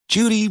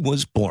Judy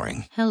was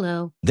boring.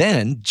 Hello.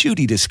 Then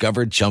Judy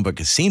discovered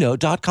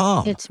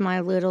ChumbaCasino.com. It's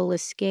my little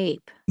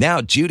escape. Now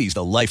Judy's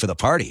the life of the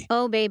party.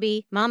 Oh,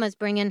 baby, mama's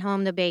bringing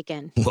home the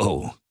bacon.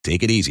 Whoa,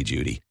 take it easy,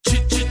 Judy.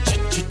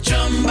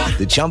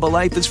 The Chumba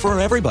life is for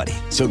everybody.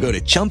 So go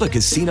to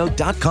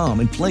ChumbaCasino.com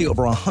and play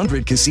over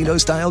 100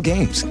 casino-style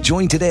games.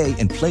 Join today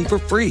and play for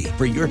free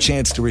for your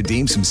chance to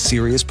redeem some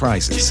serious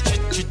prizes.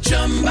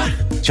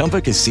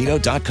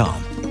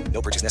 ChumbaCasino.com.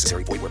 No purchase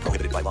necessary. Void where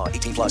prohibited by law.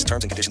 18 plus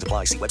terms and conditions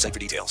apply. See website for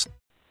details.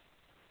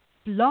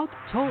 Blog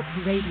Talk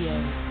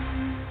Radio.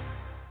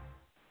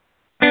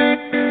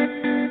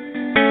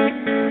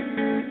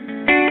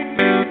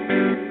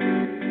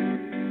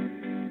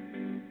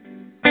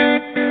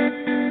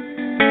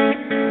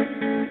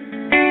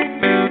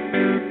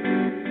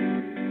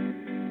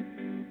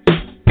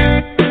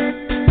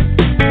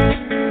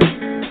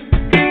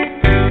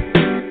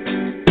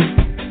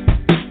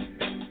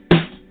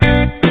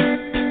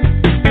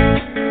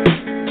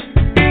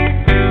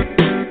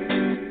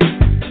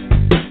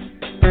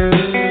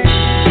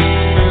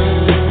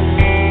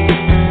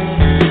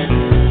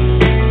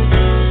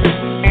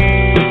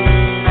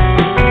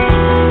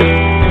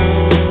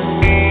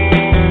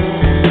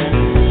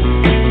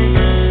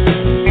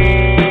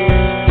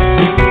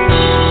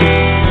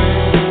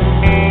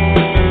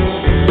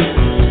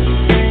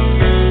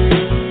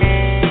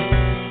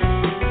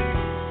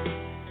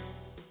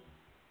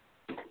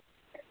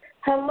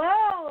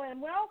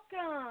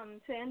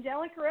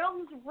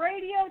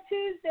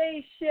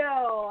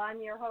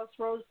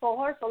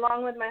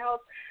 Along with my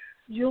host,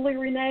 Julie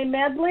Renee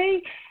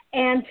Medley,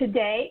 and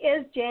today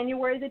is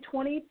January the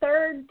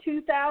 23rd,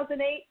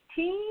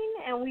 2018,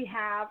 and we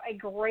have a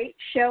great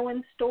show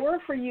in store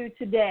for you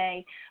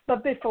today.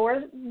 But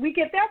before we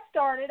get that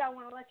started, I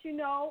want to let you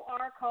know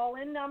our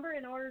call-in number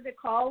in order to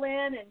call in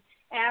and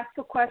ask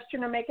a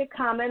question or make a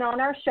comment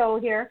on our show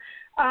here.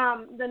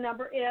 The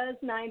number is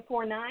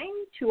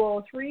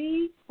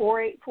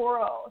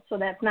 949-203-4840. So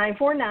that's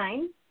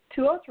 949-203-4840.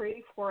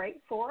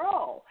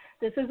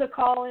 This is a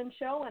call-in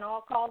show, and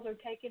all calls are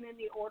taken in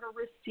the order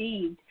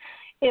received.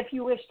 If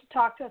you wish to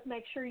talk to us,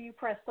 make sure you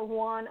press the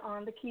 1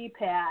 on the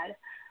keypad.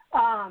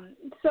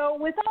 So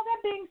with all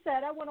that being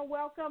said, I want to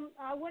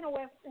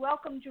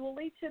welcome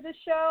Julie to the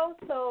show.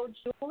 So,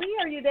 Julie,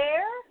 are you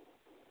there?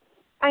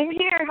 I'm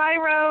here. Hi,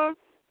 Rose.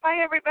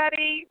 Hi,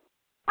 everybody.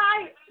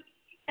 Hi.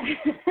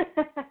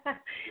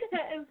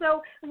 And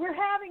so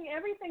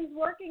everything's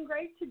working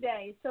great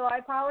today. So I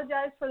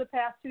apologize for the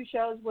past two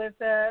shows we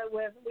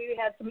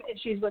had some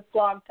issues with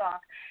Blog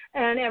Talk,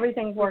 and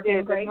everything's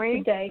working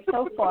great today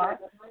so far.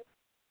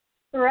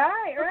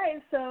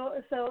 Right. So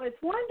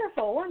it's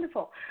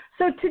wonderful.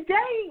 So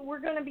today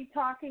we're going to be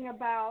talking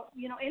about,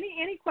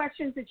 any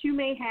questions that you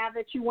may have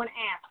that you want to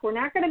ask. We're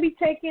not going to be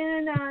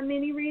taking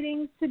mini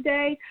readings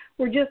today.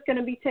 We're just going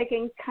to be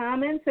taking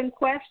comments and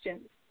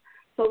questions.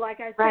 So like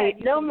I said,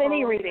 no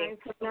mini readings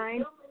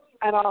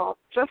at all,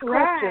 just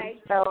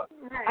questions. So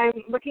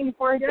I'm looking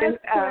forward to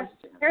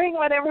hearing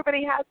what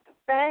everybody has to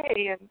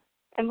say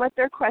and what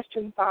their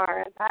questions are,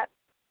 and that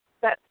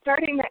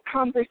starting that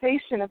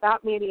conversation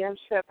about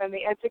mediumship and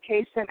the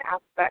education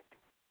aspect.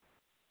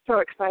 So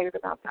excited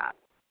about that.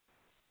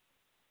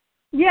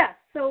 Yes,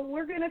 so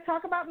we're going to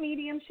talk about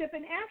mediumship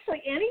and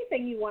actually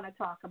anything you want to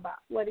talk about,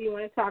 whether you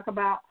want to talk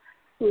about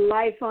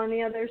life on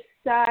the other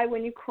side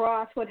when you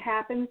cross, what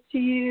happens to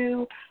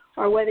you,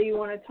 or whether you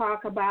want to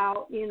talk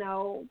about,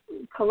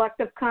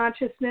 collective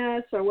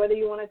consciousness, or whether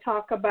you want to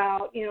talk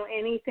about,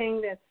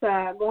 anything that's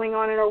going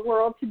on in our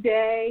world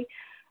today.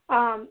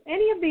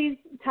 Any of these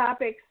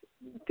topics,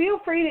 feel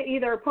free to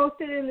either post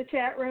it in the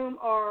chat room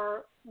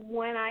or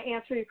when I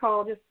answer your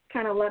call, just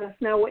kind of let us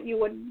know what you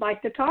would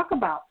like to talk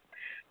about.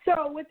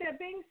 So with that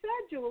being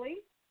said, Julie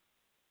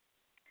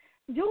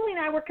and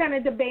I were kind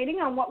of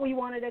debating on what we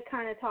wanted to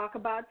kind of talk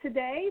about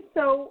today.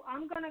 So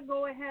I'm going to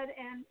go ahead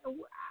and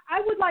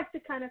I would like to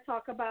kind of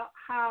talk about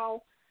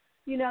how,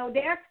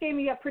 Dax gave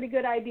me a pretty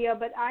good idea,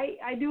 but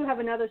I do have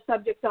another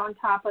subject on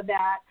top of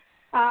that,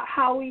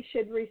 how we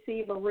should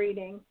receive a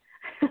reading.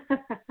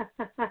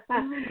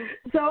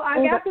 So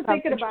I got to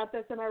thinking about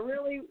this, and I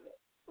really,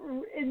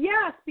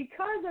 yes,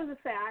 because of the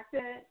fact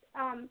that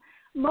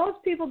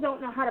most people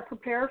don't know how to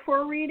prepare for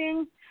a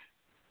reading.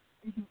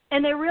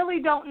 And they really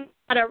don't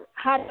know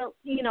how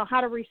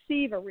to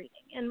receive a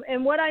reading.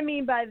 And what I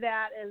mean by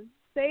that is,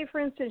 say, for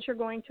instance, you're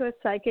going to a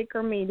psychic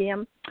or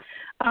medium.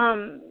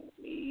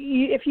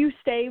 If you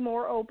stay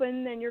more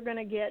open, then you're going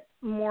to get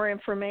more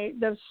information.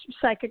 The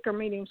psychic or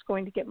medium is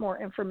going to get more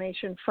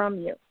information from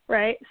you,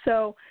 right?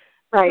 So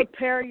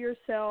prepare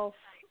yourself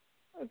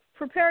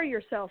for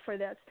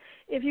this.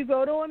 If you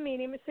go to a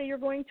medium, say you're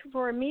going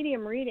for a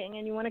medium reading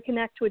and you want to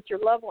connect with your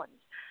loved ones,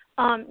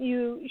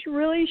 you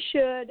really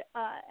should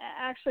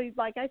actually,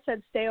 like I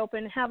said, stay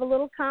open, have a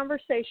little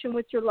conversation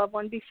with your loved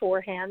one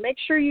beforehand. Make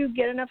sure you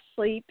get enough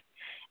sleep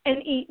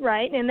and eat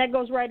right, and that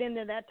goes right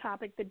into that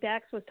topic that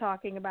Dax was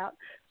talking about.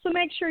 So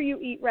make sure you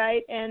eat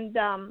right and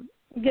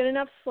get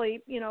enough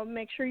sleep,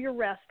 make sure you're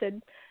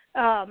rested.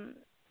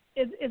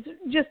 it's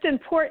just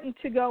important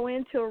to go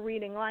into a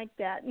reading like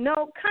that.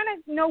 Kind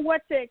of know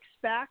what to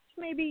expect.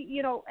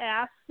 Maybe,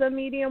 ask the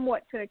medium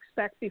what to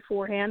expect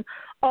beforehand.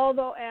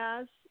 Although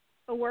as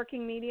a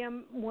working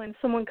medium, when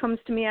someone comes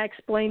to me, I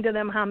explain to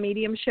them how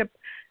mediumship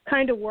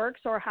kind of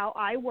works or how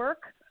I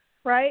work,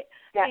 right?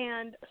 Yeah.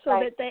 And so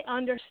that they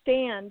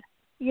understand,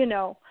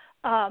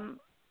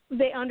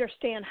 they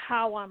understand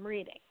how I'm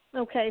reading.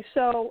 Okay,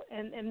 so,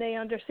 and they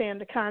understand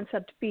the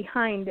concept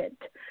behind it.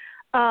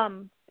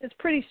 It's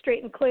pretty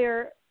straight and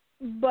clear,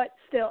 but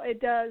still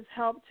it does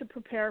help to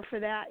prepare for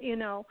that,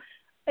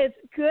 It's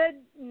good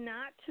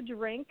not to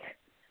drink.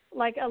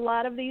 Like a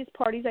lot of these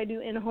parties, I do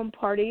in-home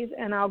parties,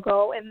 and I'll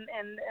go, and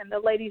the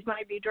ladies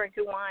might be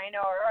drinking wine,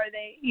 or are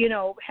they,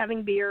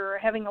 having beer or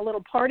having a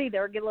little party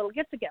there, get a little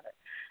get-together.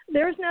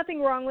 There's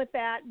nothing wrong with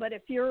that, but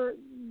if you're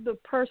the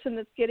person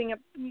that's getting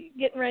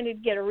ready to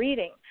get a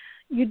reading,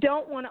 you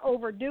don't want to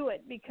overdo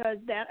it, because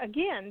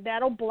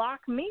that'll block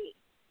me.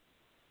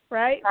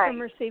 Right, from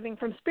receiving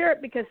from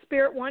Spirit, because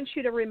Spirit wants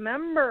you to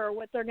remember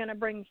what they're going to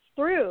bring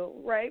through,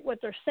 right, what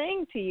they're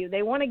saying to you.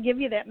 They want to give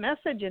you that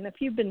message, and if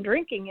you've been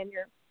drinking and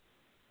you're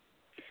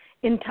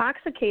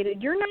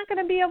intoxicated, you're not going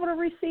to be able to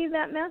receive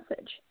that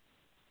message.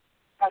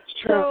 That's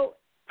true. So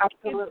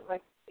absolutely.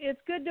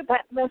 It's good to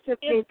that message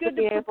needs to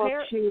be able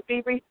to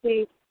be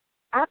received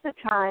at the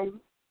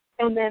time,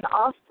 and then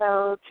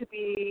also to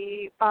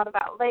be thought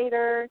about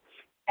later,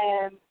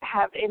 and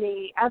have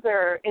any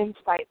other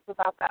insights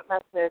about that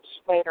message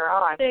later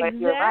on. Exactly, but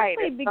you're right.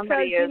 If because,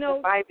 somebody is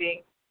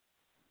surviving,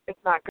 it's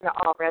not going to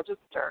all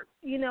register.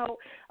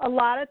 A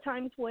lot of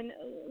times when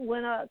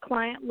a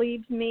client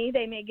leaves me,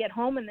 they may get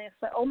home and they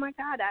say, oh, my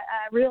God,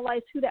 I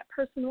realized who that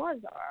person was,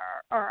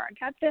 or I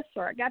got this,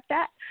 or I got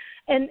that.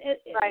 And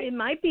it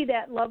might be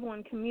that loved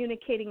one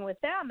communicating with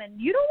them,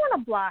 and you don't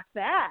want to block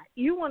that.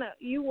 You want to,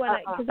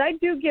 because I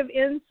do give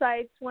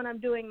insights when I'm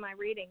doing my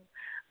readings.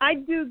 I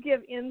do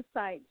give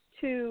insights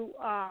to,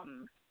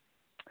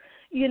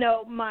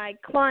 my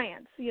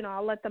clients.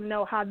 I'll let them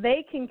know how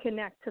they can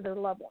connect to their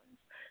loved ones.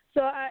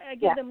 So I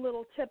give them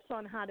little tips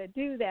on how to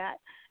do that,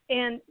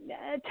 and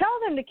tell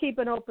them to keep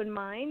an open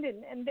mind,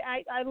 and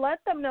I let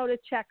them know to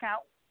check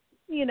out,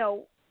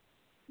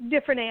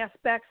 different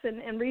aspects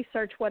and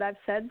research what I've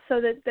said,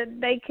 so that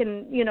they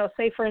can,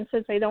 say, for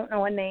instance, they don't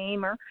know a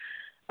name, or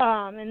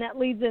and that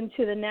leads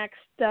into the next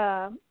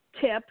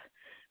tip,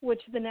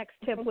 which the next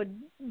tip would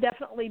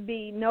definitely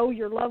be know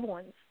your loved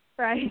ones,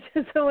 right?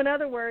 So in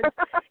other words,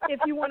 if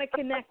you want to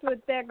connect with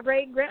that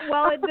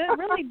well, it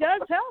really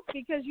does help,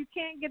 because you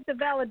can't get the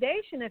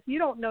validation if you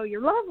don't know your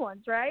loved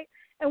ones, right?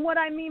 And what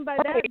I mean by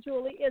that,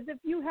 Julie, is if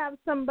you have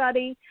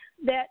somebody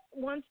that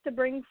wants to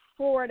bring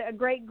forward a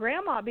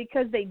great-grandma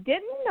because they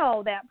didn't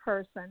know that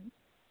person,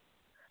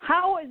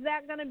 how is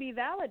that going to be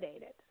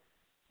validated?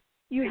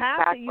 You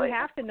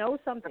have to know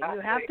something. Exactly.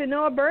 You have to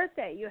know a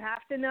birthday. You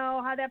have to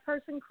know how that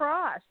person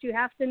crossed. You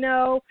have to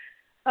know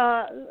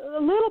a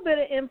little bit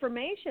of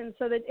information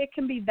so that it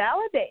can be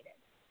validated,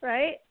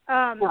 right?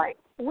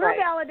 We're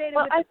validated.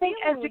 Well, with I think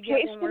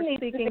education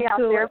needs to be out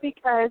there,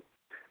 because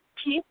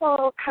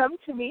people come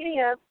to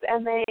mediums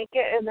and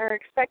they're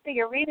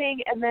expecting a reading,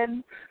 and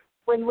then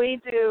when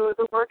we do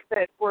the work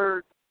that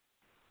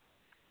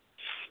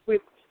we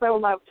so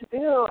love to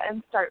do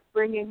and start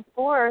bringing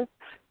forth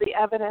the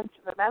evidence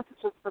and the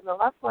messages from the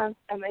loved ones,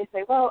 and they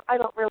say, well, I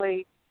don't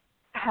really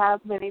have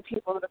many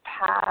people that have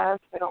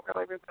passed. I don't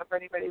really remember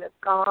anybody that's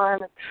gone.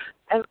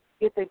 And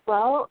you think,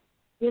 well,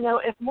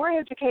 if more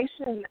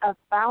education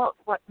about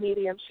what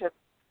mediumship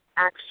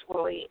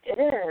actually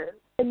is,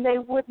 then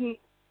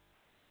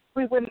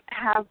we wouldn't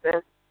have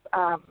this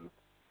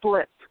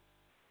blip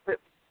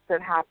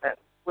that happens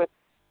with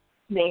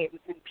names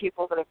and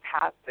people that have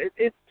passed.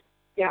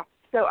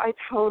 So I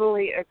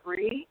totally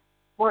agree.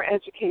 More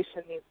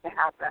education needs to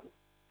happen.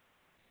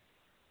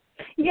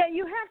 Yeah,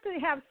 you have to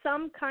have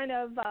some kind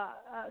of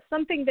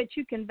something that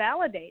you can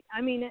validate.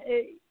 I mean,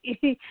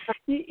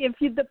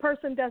 if the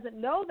person doesn't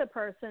know the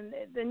person,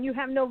 then you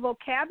have no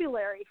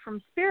vocabulary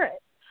from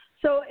Spirit.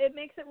 So it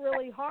makes it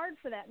really hard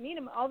for that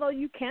medium. Although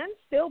you can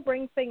still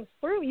bring things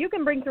through. You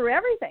can bring through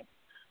everything,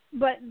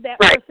 but that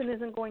person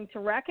isn't going to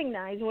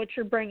recognize what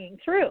you're bringing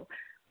through.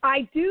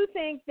 I do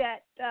think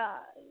that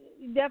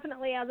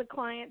definitely as a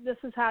client, this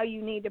is how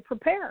you need to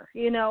prepare.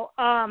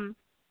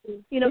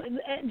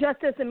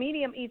 Just as a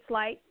medium eats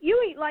light,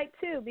 you eat light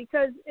too,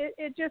 because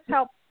it just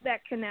helps that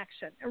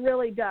connection. It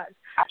really does.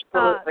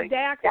 Absolutely.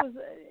 Dax was,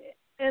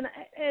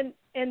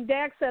 and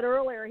Dax said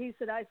earlier.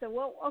 I said,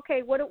 well,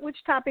 okay,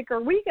 which topic are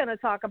we going to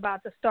talk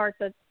about to start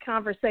the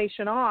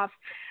conversation off?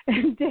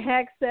 And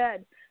Dax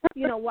said,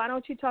 why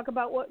don't you talk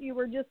about what you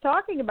were just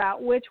talking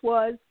about, which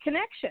was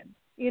connection.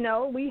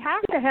 We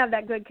have to have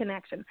that good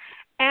connection.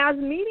 As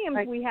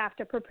mediums, we have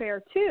to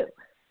prepare too.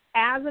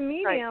 As a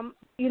medium,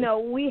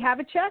 we have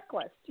a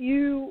checklist.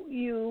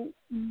 You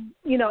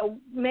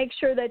make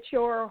sure that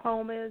your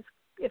home is,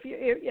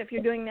 if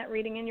you're doing that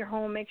reading in your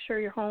home, make sure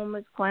your home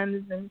is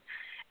cleansed.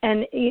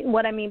 And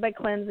what I mean by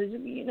cleanse is,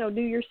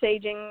 do your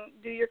saging,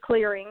 do your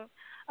clearing,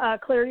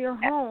 clear your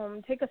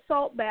home, take a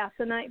salt bath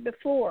the night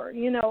before,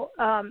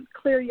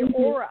 clear your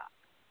aura.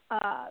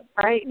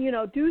 Right.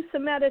 Do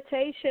some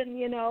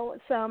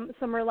meditation,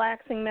 some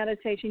relaxing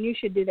meditation. You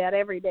should do that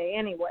every day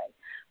anyway.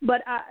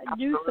 But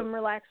do some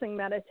relaxing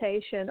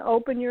meditation.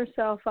 Open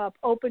yourself up.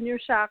 Open your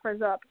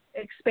chakras up.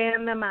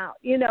 Expand them out.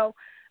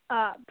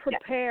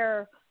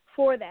 Prepare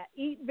for that.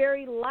 Eat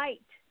very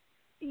light.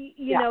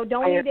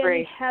 Don't eat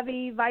any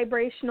heavy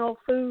vibrational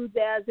foods,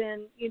 as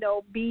in,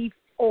 beef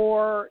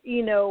or,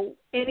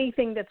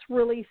 anything that's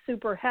really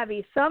super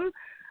heavy. Some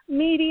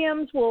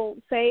mediums will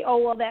say, oh,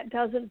 well, that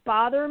doesn't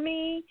bother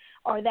me,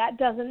 or that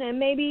doesn't, and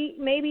maybe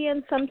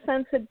in some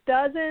sense it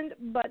doesn't,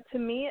 but to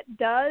me it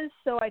does.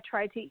 So I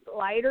try to eat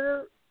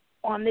lighter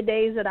on the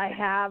days that I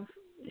have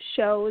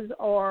shows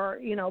or,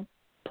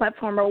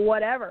 platform or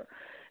whatever,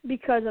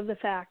 because of the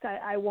fact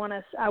I want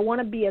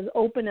to be as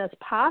open as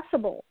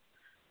possible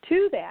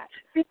to that.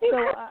 You think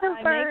so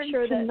I make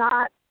sure to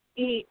not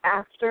eat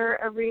after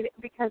a reading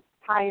because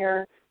it's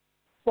higher.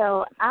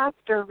 So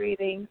after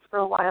readings for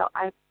a while,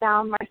 I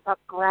found myself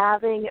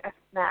grabbing a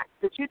snack.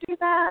 Did you do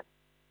that?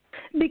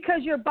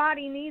 Because your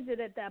body needs it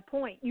at that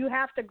point. You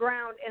have to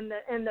ground, and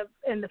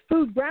the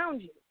food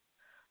grounds you.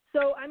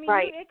 So I mean,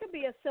 it could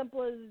be as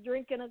simple as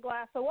drinking a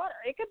glass of water.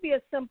 It could be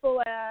as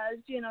simple as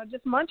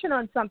just munching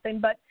on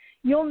something. But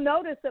you'll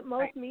notice that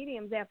most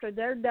mediums, after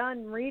they're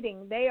done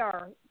reading, they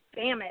are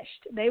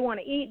famished. They want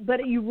to eat,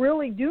 but you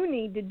really do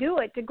need to do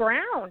it to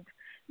ground.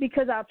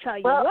 Because I'll tell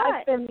you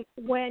I've been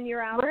when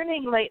you're out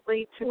learning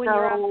lately to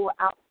go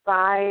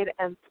outside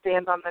and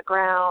stand on the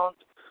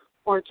ground,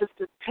 or just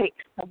to take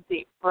some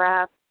deep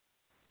breaths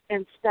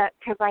instead,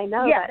 because I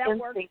know that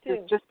instinct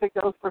is just to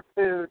go for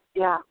food.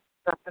 Yeah,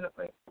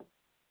 definitely.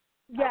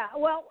 Yeah,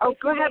 well.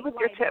 Go ahead with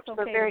your tips. It's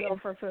okay They're very to go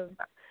for food.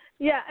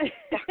 Yeah,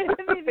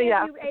 if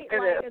you ate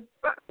light,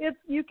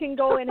 you can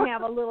go and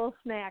have a little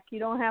snack. You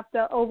don't have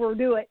to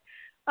overdo it.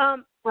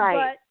 But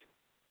I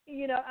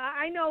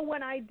know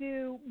when I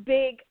do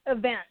big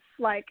events,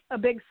 like a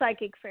big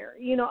psychic fair,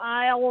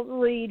 I'll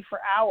read for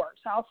hours.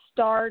 I'll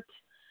start,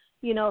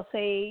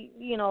 say,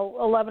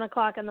 11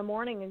 o'clock in the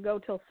morning and go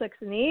till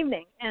 6 in the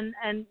evening. And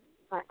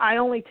I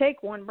only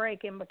take one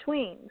break in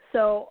between.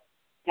 So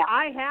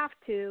I have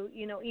to,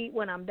 eat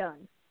when I'm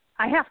done.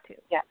 I have to.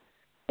 Yeah.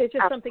 It's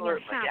just something I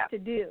have to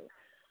do.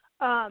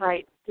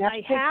 I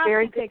have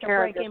to take a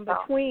break in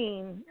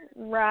between.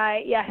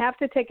 Right. Yeah, I have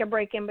to take a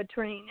break in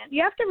between. And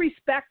you have to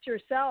respect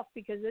yourself,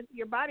 because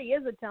your body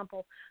is a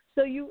temple.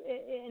 So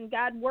and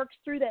God works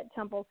through that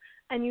temple,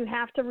 and you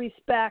have to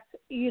respect,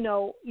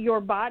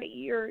 your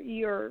body.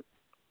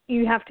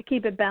 You have to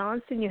keep it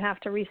balanced, and you have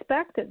to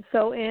respect it.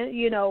 So,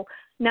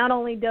 not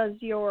only does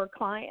your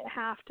client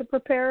have to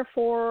prepare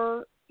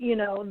for,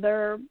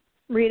 their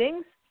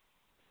readings,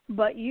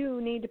 but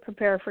you need to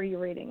prepare for your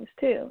readings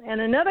too.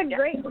 And another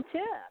great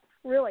tip,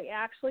 really,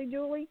 actually,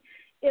 Julie,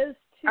 is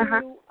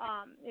to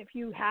if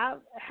you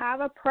have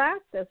a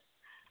practice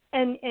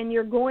and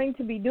you're going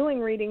to be doing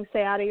readings,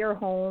 say out of your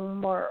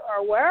home or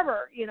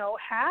wherever,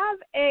 have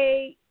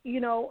a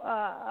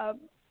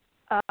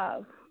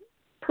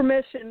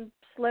permission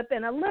slip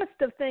and a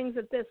list of things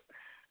that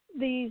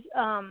these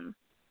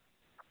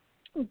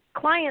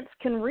clients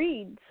can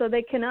read, so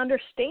they can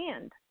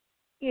understand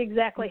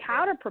exactly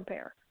how to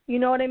prepare. You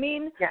know what I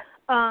mean? Yeah.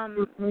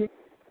 And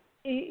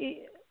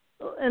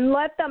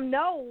let them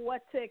know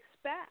what to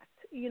expect.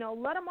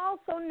 Let them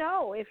also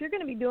know if you're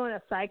going to be doing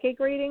a psychic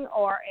reading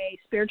or a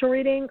spiritual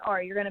reading,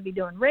 or you're going to be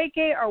doing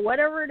Reiki or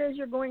whatever it is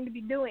you're going to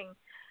be doing.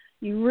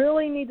 You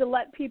really need to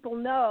let people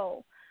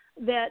know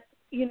that,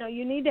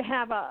 you need to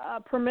have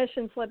a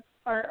permission slip,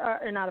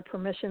 or not a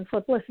permission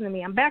slip. Listen to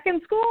me. I'm back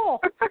in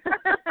school.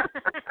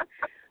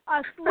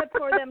 A slip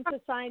for them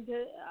to sign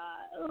to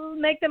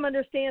make them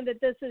understand that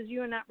this is,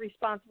 you are not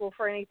responsible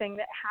for anything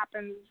that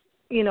happens,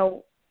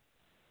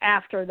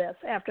 after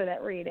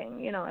that reading.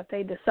 If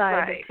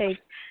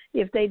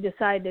they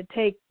decide to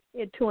take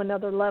it to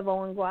another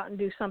level and go out and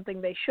do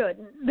something they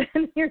shouldn't,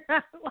 then you're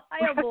not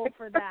liable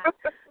for that.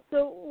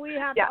 So we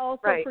have to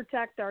also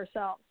protect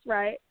ourselves,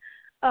 right?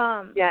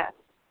 Yes.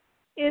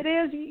 It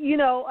is,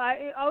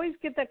 I always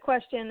get that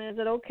question, is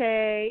it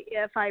okay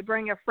if I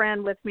bring a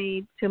friend with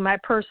me to my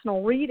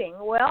personal reading?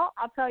 Well,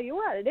 I'll tell you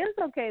what, it is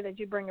okay that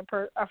you bring a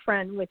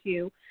friend with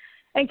you.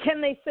 And can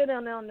they sit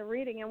in on the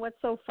reading? And what's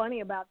so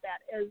funny about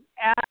that is,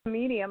 as a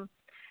medium,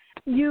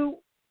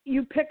 you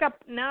pick up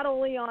not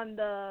only on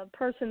the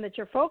person that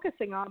you're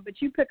focusing on,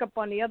 but you pick up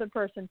on the other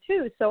person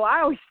too. So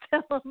I always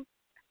tell them,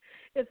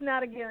 it's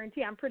not a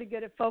guarantee. I'm pretty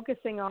good at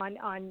focusing on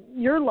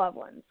your loved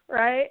ones,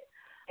 right?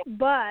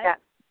 But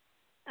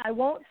I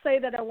won't say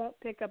that I won't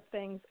pick up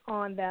things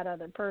on that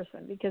other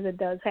person, because it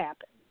does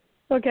happen.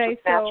 Okay,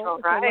 so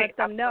let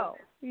them know,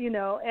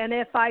 and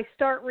if I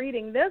start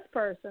reading this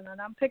person and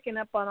I'm picking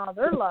up on all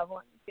their loved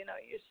ones,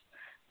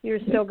 you're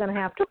still going to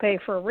have to pay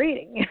for a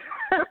reading.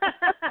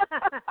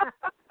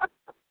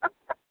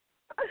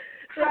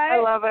 Right? I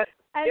love it.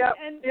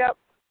 Yep.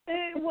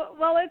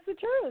 Well, it's the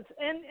truth.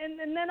 And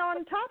then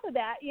on top of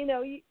that, you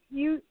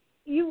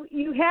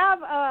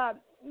have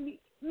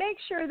make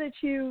sure that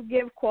you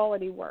give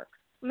quality work.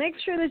 Make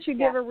sure that you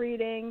give a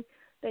reading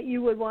that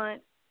you would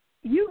want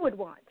to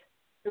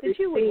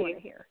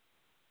hear.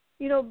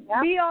 You know,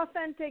 be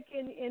authentic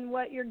in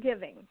what you're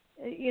giving.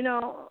 You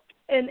know,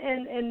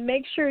 and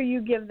make sure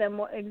you give them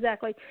what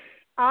exactly.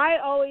 I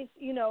always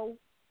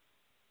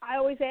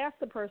ask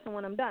the person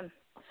when I'm done,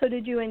 so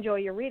did you enjoy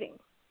your reading?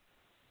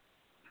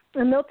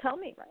 And they'll tell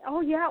me, right?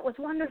 Oh, yeah, it was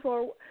wonderful,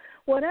 or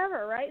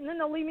whatever, right? And then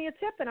they'll leave me a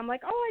tip, and I'm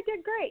like, oh, I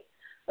did great,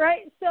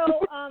 right?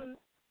 So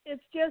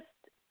it's just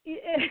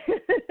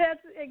that's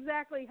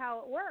exactly how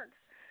it works.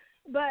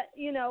 But,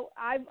 you know,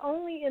 I've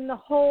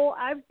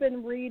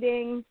been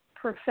reading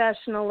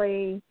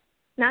professionally,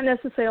 not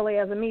necessarily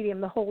as a medium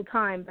the whole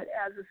time, but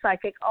as a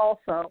psychic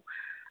also,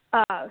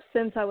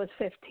 since I was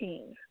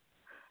 15.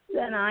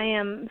 And I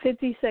am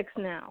 56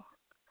 now.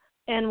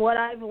 And what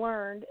I've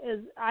learned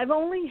is I've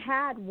only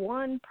had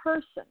one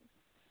person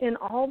in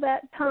all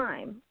that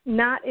time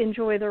not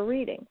enjoy their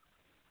reading.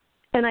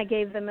 And I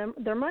gave them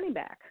their money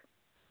back.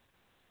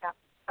 Yeah,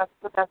 that's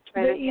the best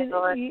way to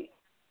handle it.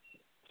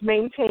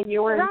 Maintain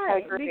your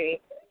integrity.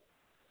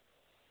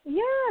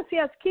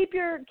 Yes. Keep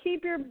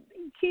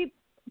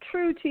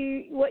true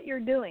to what you're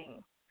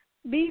doing.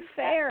 Be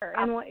fair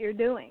in what you're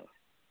doing.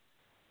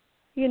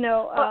 You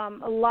know,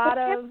 a lot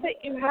of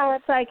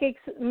psychics.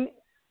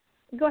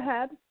 Go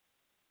ahead.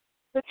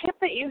 The tip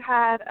that you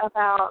had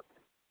about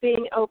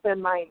being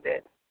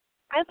open-minded,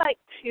 I'd like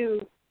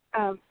to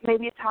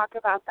maybe talk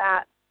about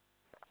that,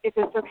 if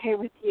it's okay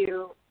with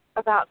you,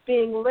 about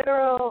being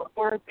literal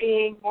or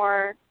being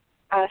more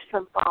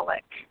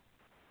symbolic.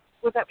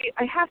 Would that be?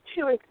 I have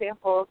two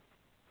examples.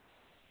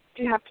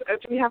 Do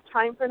we have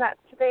time for that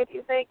today, do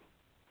you think?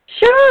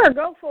 Sure,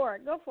 go for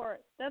it.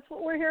 That's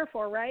what we're here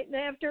for, right?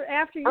 After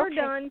you're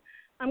done,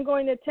 I'm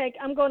going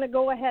to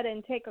go ahead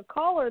and take a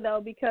caller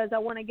though, because I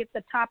want to get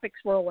the topics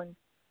rolling.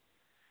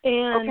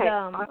 And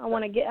awesome. I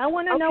want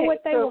to know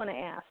what they want to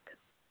ask.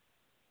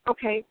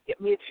 Okay,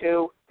 me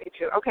too.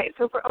 Okay,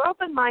 so for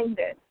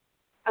open-minded,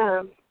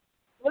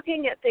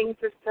 looking at things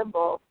as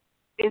symbols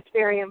is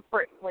very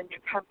important when you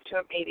come to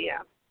a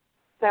medium.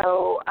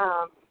 So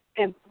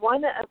in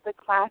one of the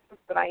classes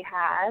that I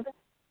had,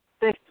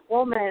 this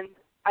woman,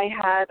 I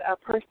had a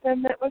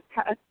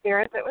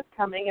spirit that was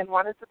coming and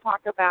wanted to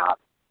talk about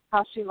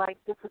how she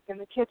liked to cook in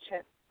the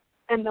kitchen.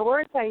 And the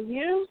words I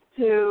used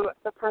to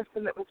the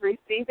person that was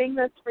receiving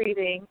this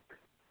reading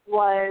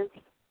was,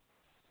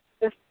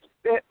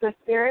 the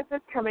spirit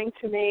that's coming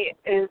to me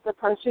is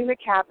approaching the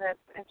cabinets,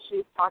 and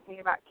she's talking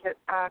about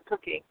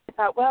cooking. I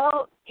thought,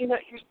 well, you know,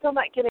 you're still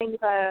not getting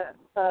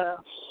the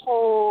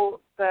whole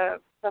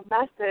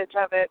message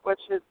of it, which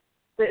is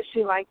that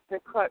she likes to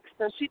cook.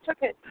 So she took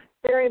it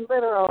very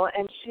literal,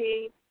 and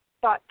she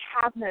thought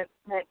cabinets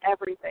meant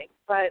everything,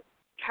 but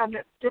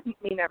cabinets didn't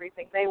mean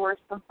everything. They were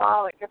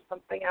symbolic of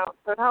something else.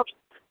 So it helps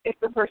if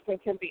the person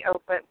can be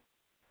open.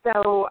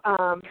 So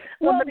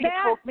somebody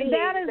told me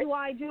that is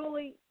why,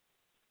 Julie,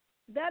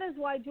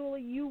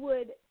 you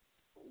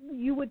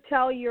would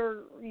tell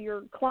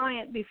your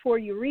client before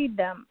you read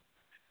them,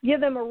 give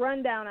them a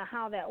rundown of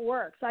how that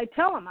works. I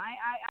tell them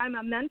I'm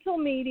a mental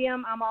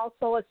medium. I'm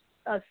also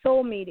a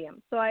soul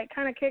medium. So I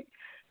kind of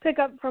pick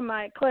up from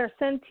my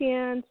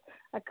clairsentience.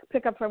 I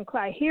pick up from,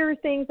 I hear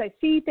things, I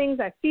see things,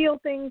 I feel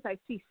things, I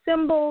see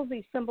symbols.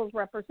 These symbols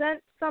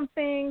represent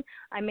something.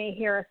 I may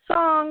hear a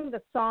song.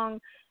 The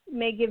song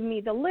may give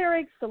me the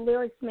lyrics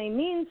may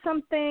mean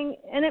something,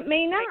 and it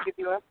may not. Give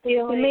you a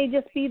feeling. It may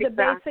just be the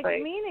basic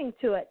meaning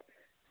to it.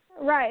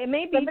 Right. It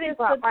may be just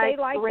that they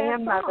like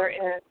grandmother that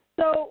song. In.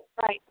 So,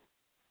 right.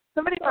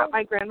 Somebody brought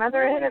my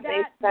grandmother in, and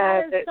they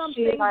said that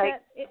she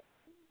liked.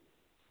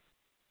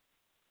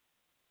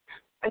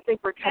 I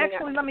think we're cutting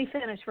Actually, let me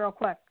finish real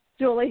quick,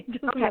 Julie.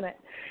 Just a minute.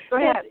 Go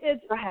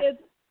ahead.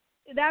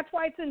 That's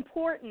why it's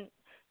important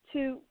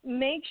to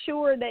make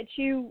sure that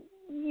you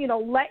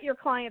let your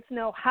clients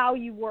know how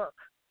you work,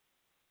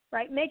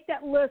 right? Make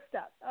that list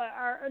up,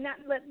 or not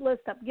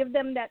list up. Give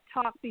them that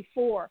talk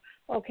before.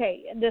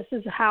 Okay, this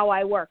is how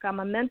I work. I'm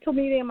a mental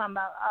medium. I'm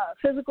a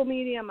physical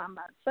medium. I'm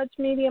a such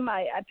medium.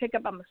 I pick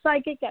up. I'm a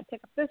psychic. I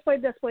pick up this way,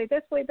 this way,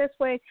 this way, this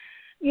way.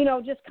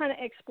 Just kind of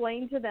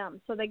explain to them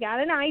so they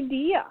got an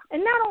idea.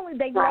 And not only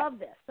they love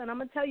this, and I'm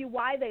going to tell you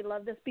why they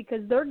love this,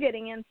 because they're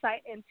getting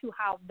insight into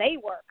how they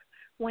work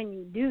when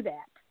you do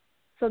that.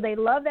 So they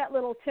love that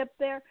little tip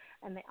there,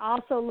 and they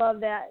also love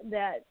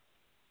that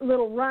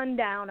little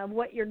rundown of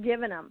what you're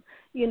giving them.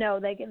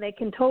 They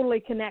can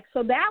totally connect.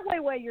 So that way,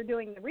 while you're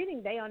doing the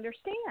reading, they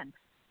understand,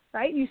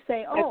 right? You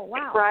say, oh,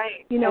 wow,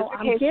 right.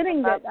 I'm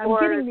getting that. I'm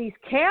getting these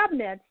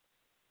cabinets,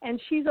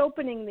 and she's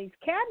opening these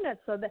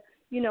cabinets so that,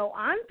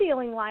 I'm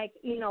feeling like,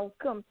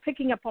 I'm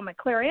picking up on my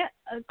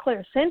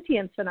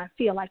clairsentience, and I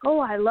feel like, oh,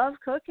 I love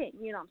cooking.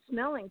 I'm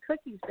smelling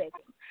cookies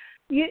baking.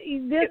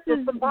 The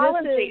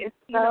symbology is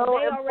so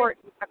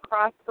important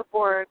across the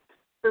board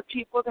for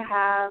people to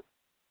have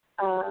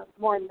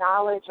more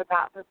knowledge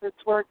about this. This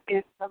work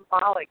is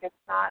symbolic. It's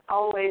not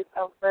always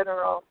a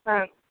literal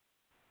sense.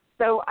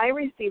 So I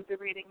received a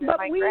reading that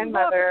my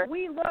grandmother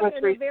we look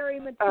in a very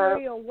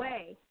material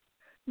way.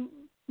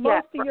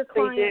 Most of your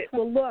clients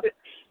will look.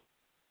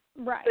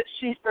 Right. But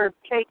she served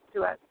cake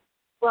to us.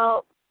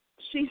 Well,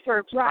 she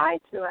served pie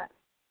to us.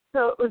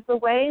 So it was the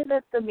way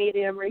that the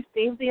medium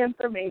received the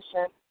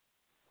information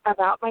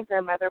about my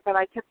grandmother, but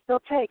I could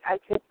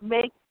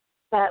make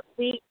that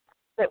leap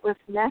that was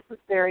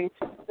necessary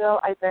to still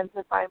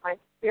identify my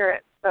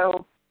spirit.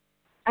 So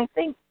I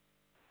think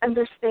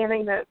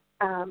understanding that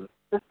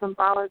the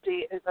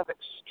symbology is of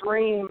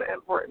extreme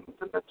importance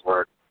in this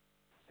work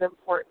is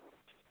important.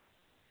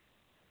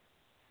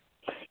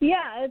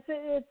 Yeah,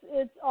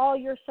 it's all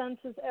your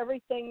senses,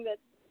 everything that,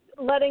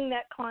 letting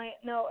that client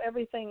know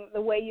everything,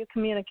 the way you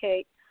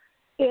communicate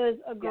is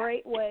a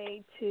great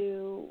way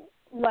to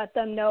let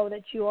them know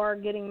that you are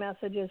getting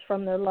messages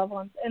from their loved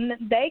ones, and that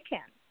they can.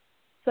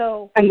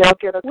 So, and they'll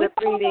get a good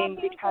reading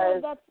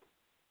because,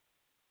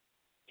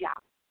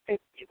 if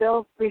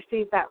they'll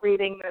receive that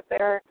reading that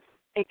they're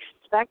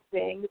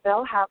expecting,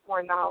 they'll have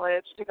more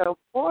knowledge to go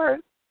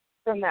forth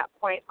from that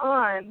point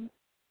on.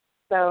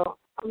 So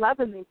I'm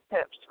loving these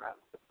tips, Rose.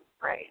 This is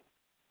great.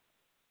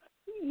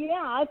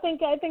 Yeah, I think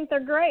they're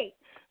great.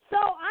 So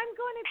I'm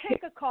going to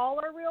take a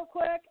caller real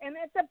quick, and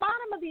at the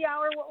bottom of the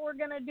hour, what we're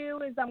going to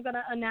do is I'm going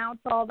to announce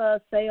all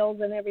the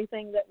sales and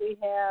everything that we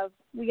have.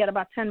 We got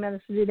about 10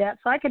 minutes to do that,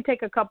 so I can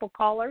take a couple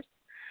callers.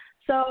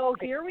 So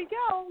here we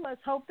go.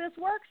 Let's hope this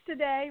works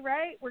today,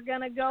 right? We're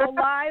going to go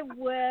live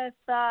with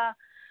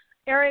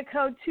area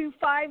code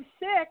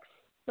 256.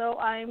 So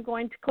I'm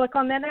going to click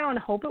on that now and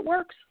hope it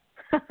works.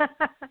 Yay,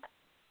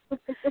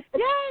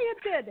 it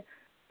did.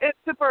 It's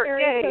super.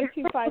 Area code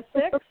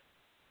 256.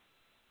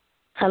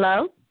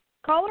 Hello?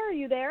 Caller, are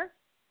you there?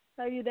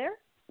 Are you there?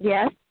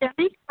 Yes,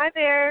 Debbie. Hi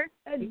there.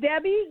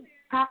 Debbie?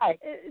 Hi.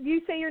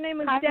 You say your name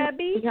is Hi,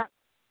 Debbie?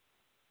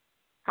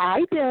 Hi,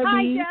 Debbie.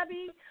 Hi,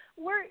 Debbie.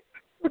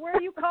 Where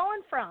are you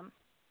calling from?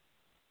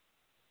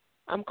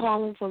 I'm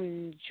calling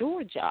from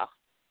Georgia.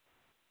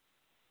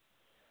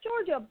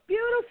 Georgia.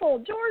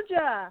 Beautiful.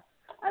 Georgia.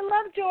 I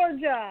love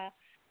Georgia.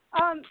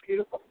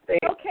 Beautiful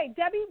state. Okay,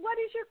 Debbie, what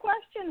is your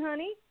question,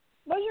 honey?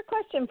 What is your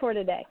question for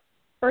today?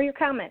 Or your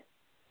comment?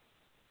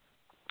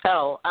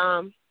 So,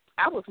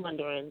 I was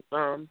wondering,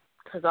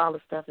 because all the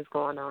stuff is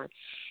going on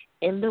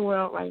in the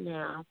world right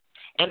now,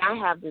 and I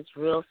have this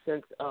real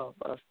sense of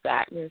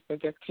sadness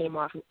that just came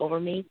over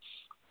me.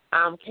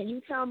 Can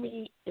you tell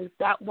me, is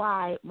that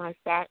why my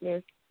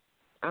sadness,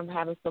 I'm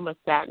having so much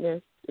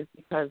sadness, is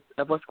because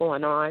of what's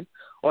going on,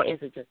 or is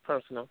it just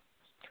personal?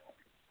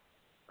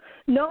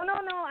 No.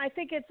 I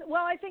think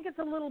it's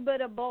a little bit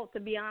of both, to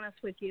be honest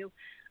with you.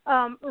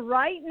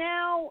 Right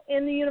now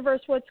in the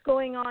universe, what's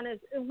going on is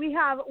we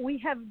have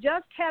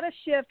just had a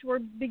shift. We're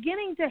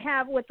beginning to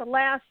have, with the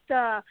last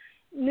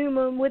new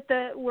moon,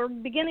 we're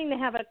beginning to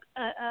have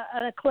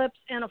an eclipse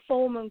and a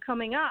full moon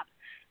coming up,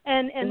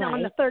 and right.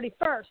 On the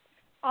 31st.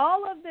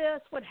 All of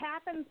this, what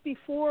happens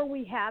before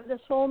we have this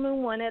full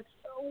moon, when it's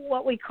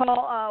what we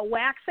call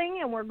waxing,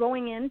 and we're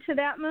going into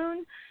that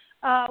moon,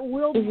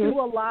 we'll do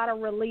a lot of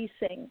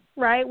releasing,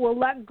 right? We'll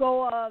let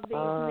go of these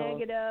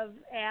negative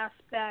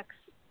aspects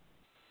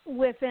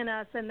within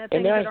us and the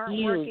things that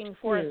aren't working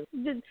for us.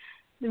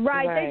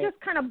 Right. They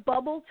just kind of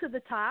bubble to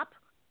the top.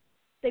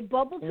 They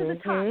bubble to the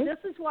top.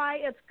 This is why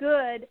it's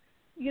good,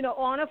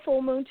 on a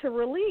full moon to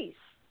release,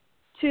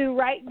 to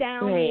write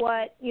down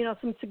what,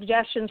 some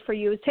suggestions for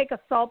you is take a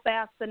salt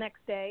bath the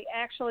next day.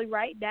 Actually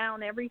write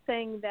down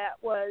everything that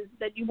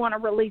you want to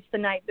release the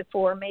night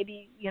before.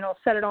 Maybe,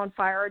 set it on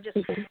fire, or just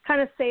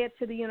kind of say it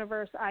to the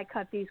universe, I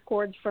cut these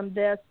cords from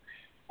this,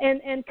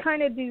 and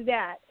kind of do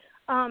that.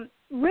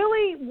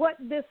 Really what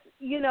this,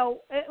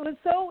 it was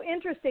so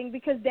interesting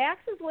because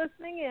Dax is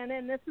listening in,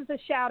 and this is a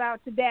shout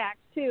out to Dax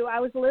too. I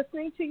was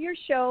listening to your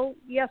show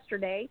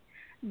yesterday,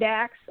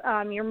 Dax,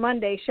 your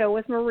Monday show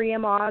with Maria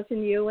Moz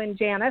and you and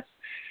Janice.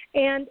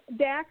 And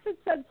Dax had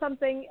said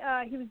something,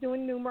 he was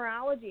doing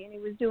numerology and he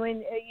was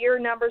doing year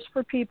numbers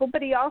for people,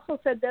 but he also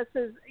said this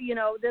is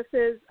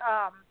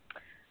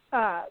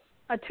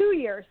a 2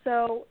 year.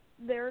 So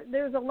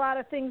there's a lot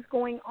of things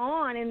going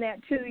on in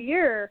that 2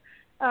 year,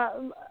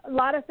 a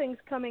lot of things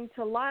coming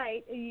to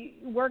light,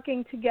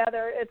 working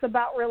together. It's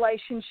about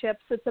relationships.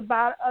 It's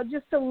about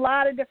just a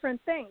lot of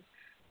different things.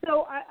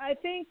 So I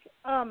think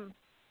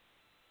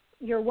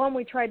year one,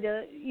 we tried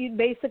to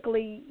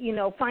basically,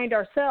 find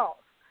ourselves.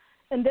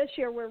 And this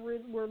year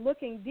we're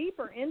looking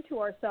deeper into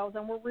ourselves,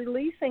 and we're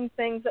releasing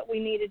things that we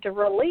needed to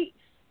release.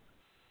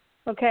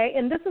 Okay?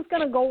 And this is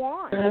going to go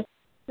on.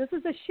 This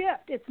is a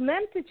shift. It's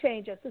meant to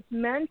change us. It's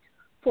meant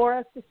for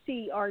us to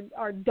see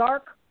our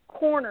dark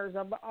corners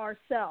of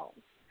ourselves,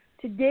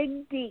 to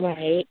dig deep,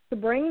 to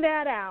bring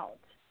that out,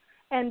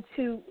 and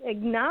to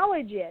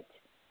acknowledge it,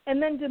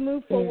 and then to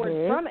move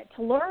forward from it,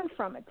 to learn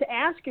from it, to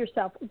ask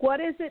yourself,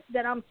 what is it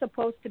that I'm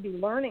supposed to be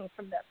learning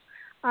from this?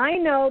 I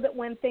know that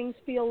when things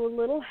feel a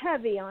little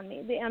heavy on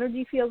me, the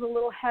energy feels a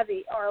little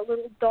heavy or a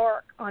little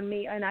dark on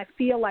me, and I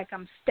feel like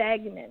I'm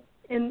stagnant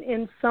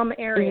in some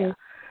area,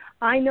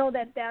 I know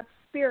that that's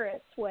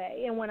Spirit's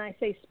way. And when I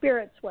say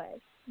Spirit's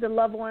way, the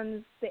loved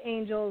ones, the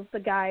angels, the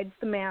guides,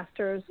 the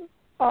masters,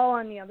 all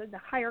on the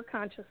higher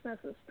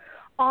consciousnesses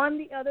on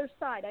the other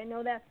side. I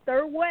know that's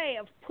their way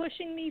of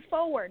pushing me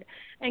forward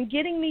and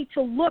getting me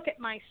to look at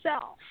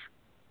myself.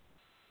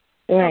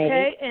 Right.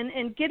 Okay,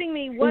 and getting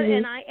me what,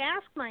 and I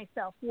ask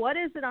myself, what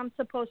is it I'm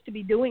supposed to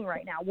be doing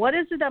right now? What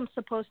is it I'm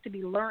supposed to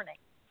be learning?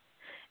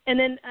 And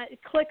then it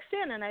clicks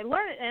in, and I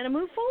learn it, and I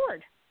move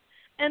forward.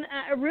 And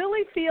I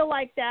really feel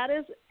like that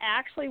is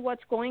actually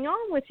what's going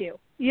on with you.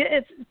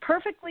 It's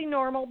perfectly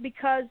normal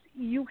because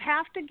you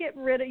have to get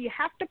rid of, you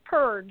have to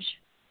purge.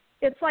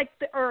 It's like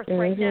the earth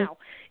right now.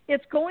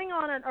 It's going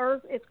on an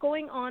earth. It's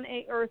going on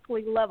a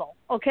earthly level.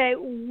 Okay,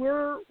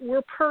 we're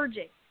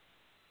purging.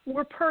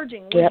 We're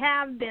purging. We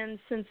have been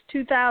since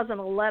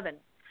 2011.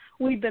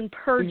 We've been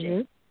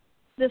purging.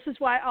 This is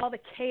why all the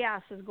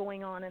chaos is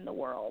going on in the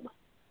world.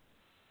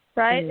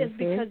 Right? It's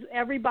because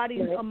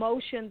everybody's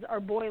emotions are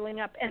boiling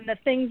up, and the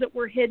things that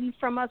were hidden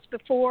from us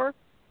before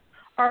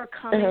are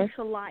coming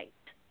to light.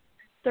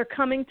 They're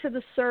coming to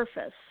the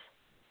surface.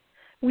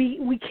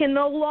 We can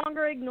no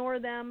longer ignore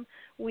them.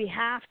 We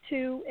have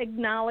to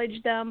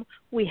acknowledge them.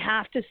 We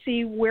have to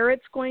see where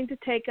it's going to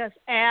take us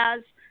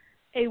as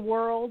a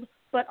world,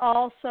 but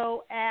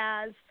also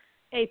as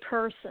a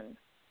person.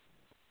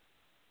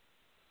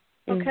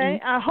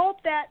 Okay? I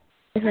hope that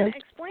kind of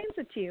explains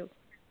it to you.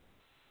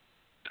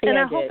 And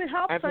I hope it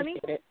helps, honey.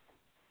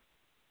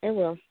 It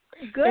will.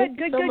 Good.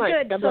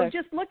 So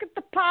just look at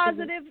the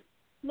positive.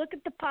 Look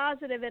at the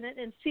positive in it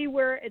and see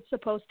where it's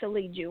supposed to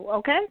lead you,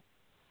 okay?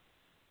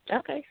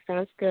 Okay,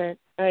 sounds good.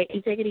 All right,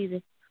 you take it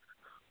easy.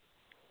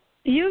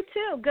 You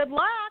too. Good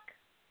luck.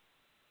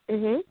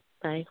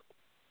 Bye.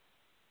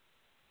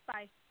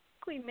 Bye.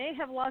 We may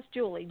have lost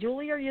Julie.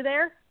 Julie, are you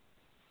there?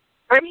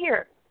 I'm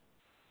here.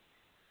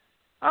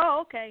 Oh,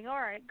 okay.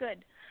 All right,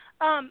 good.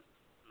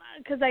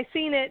 Because I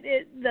seen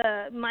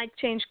the mic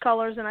changed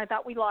colors, and I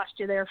thought we lost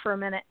you there for a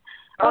minute.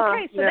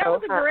 Okay, so that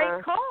was a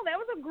great call. That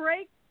was a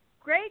great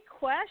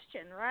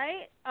question,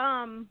 right?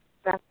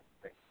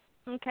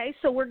 Okay,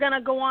 so we're going to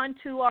go on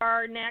to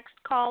our next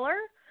caller.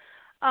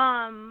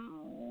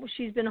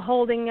 She's been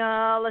holding,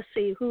 let's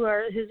see, who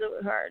our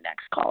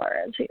next caller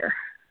is here.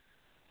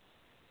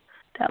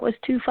 That was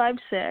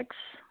 256.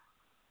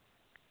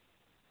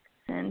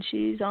 And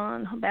she's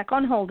back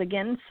on hold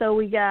again. So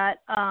we got,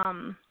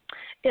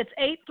 it's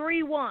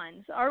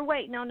 831s. Or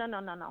wait, no.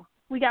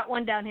 We got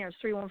one down here. It's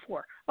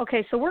 314.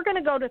 Okay, so we're going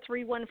to go to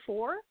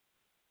 314.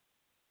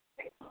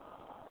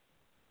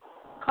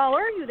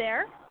 Caller, are you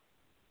there?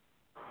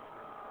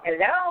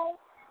 Hello.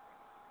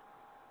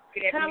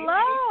 Good afternoon.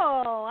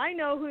 Hello. I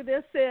know who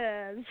this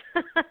is.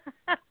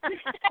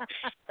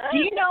 Do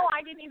you know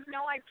I didn't even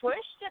know I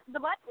pushed the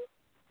button?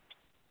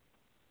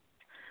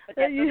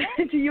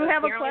 Do you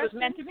have a question?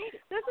 Meant to be.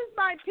 This is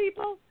my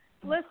people,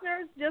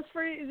 listeners,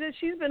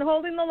 she's been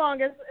holding the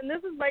longest, and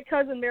this is my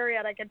cousin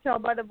Mariette. I can tell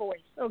by the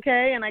voice,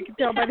 okay? And I can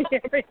tell by the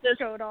area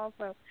code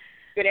also.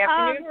 Good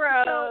afternoon,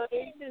 Rose.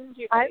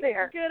 Hi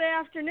there. Good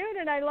afternoon,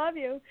 and I love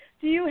you.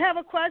 Do you have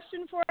a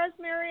question for us,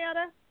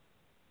 Marietta?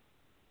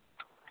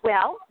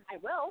 Well, I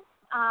will.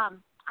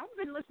 I've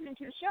been listening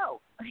to the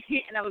show,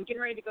 and I was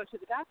getting ready to go to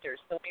the doctor,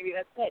 so maybe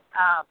that's it.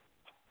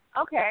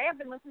 Okay, I've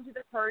been listening to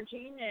the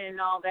purging and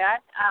all that.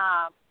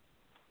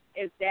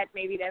 Is that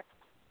maybe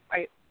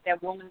that's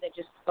that woman that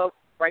just spoke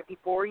right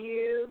before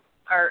you,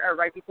 or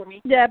right before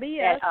me? Debbie,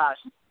 yes.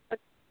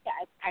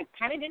 I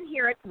kind of didn't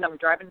hear it because I'm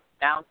driving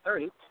down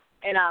 30.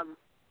 And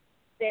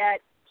that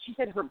she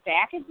said her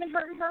back has been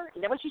hurting her.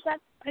 Is that what she said?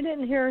 I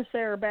didn't hear her say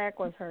her back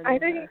was hurting. I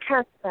didn't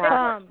catch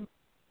that.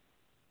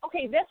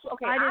 Okay.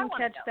 I didn't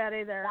catch that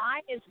either.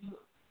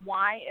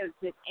 Why is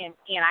it?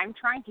 And I'm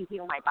trying to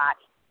heal my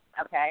body.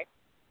 Okay.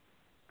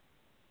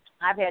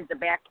 I've had the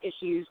back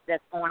issues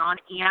that's going on,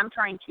 and I'm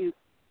trying to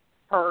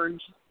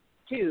purge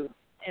too,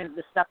 and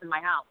the stuff in my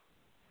house.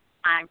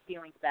 I'm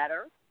feeling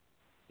better,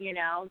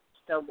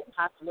 so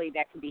possibly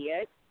that could be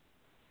it.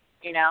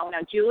 Now,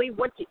 Julie,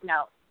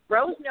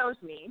 Rose knows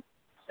me,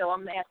 so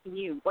I'm asking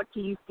you, what do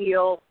you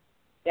feel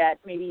that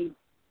maybe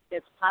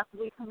that's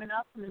possibly coming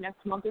up in the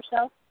next month or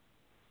so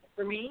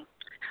for me,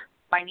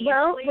 financially?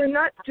 Well, we're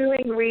not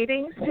doing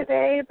readings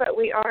today, but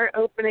we are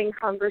opening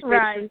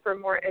conversation for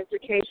more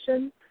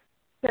education.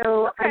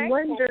 So I'm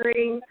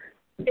wondering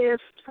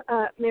if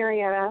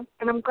Marietta,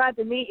 and I'm glad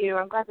to meet you.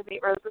 I'm glad to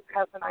meet Rose's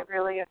cousin. I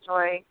really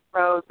enjoy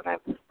Rose, and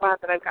I'm glad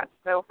that I've got to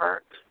know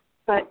her.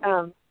 But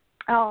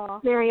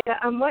Marietta,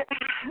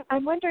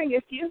 I'm wondering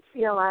if you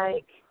feel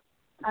like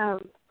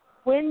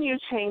when you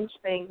change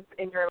things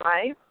in your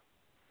life,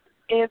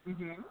 if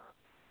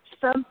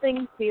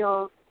something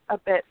feels a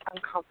bit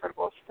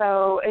uncomfortable.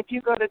 So if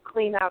you go to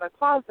clean out a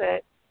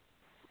closet,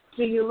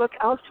 do you look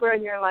elsewhere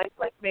in your life,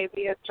 like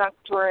maybe a junk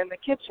drawer in the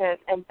kitchen,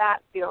 and that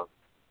feels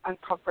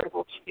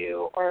uncomfortable to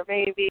you? Or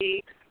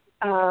maybe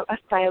a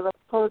style of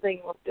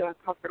clothing will feel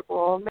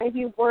uncomfortable.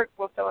 Maybe work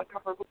will feel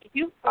uncomfortable. Do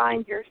you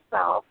find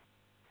yourself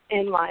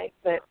in life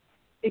that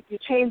if you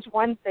change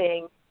one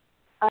thing,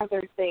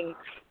 other things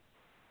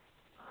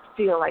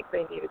feel like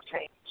they need to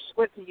change?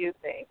 What do you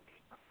think?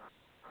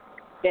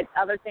 That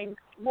other things,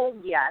 well,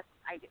 yes,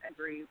 I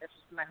agree. That's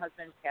just my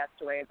husband passed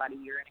away about a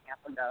year and a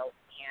half ago,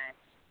 and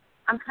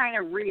I'm kind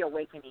of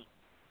reawakening.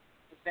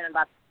 It's been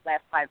about the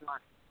last 5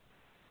 months.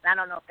 And I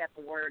don't know if that's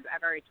a word.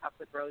 I've already talked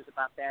with Rose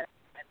about that.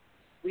 And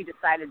we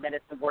decided that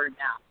it's a word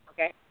now,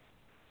 okay?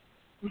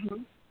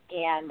 Mm-hmm.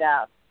 And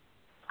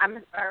I'm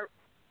a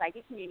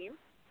psychic medium,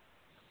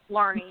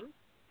 learning.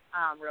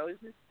 Rose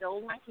is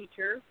still my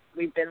teacher.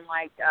 We've been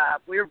like,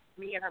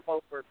 me and her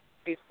both were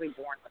basically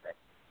born with it.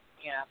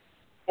 You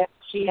know,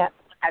 she's a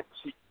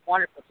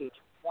wonderful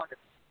teacher,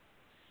 wonderful.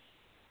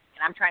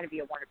 And I'm trying to be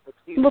a wonderful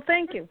student. Well,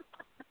 thank you.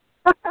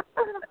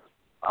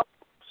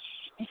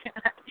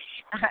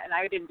 And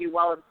I didn't do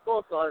well in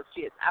school, so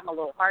I'm a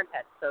little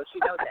hard-headed, so she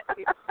knows that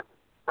too.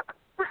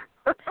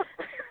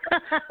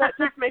 That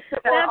just makes it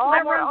all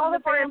the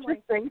more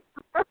interesting.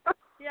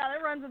 Yeah,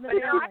 that runs in the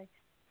family.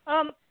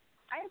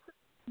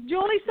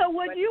 Julie, so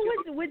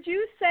would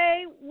you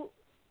say,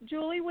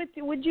 Julie,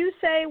 would you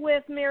say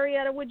with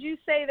Marietta, would you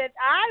say that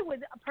I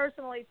would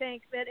personally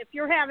think that if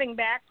you're having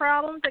back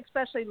problems,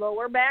 especially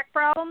lower back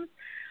problems,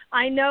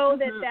 I know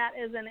that that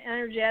is an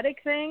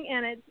energetic thing,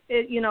 and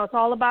it's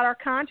all about our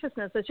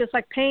consciousness. It's just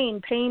like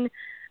pain.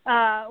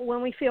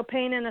 When we feel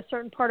pain in a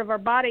certain part of our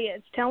body,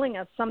 it's telling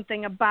us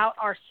something about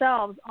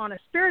ourselves on a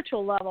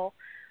spiritual level.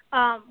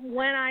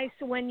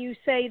 When you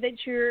say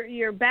that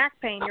your back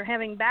pain, you're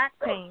having back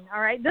pain,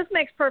 all right, this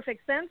makes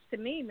perfect sense to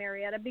me,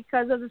 Marietta,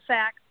 because of the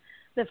fact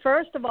that,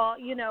 first of all,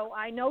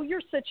 I know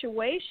your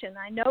situation.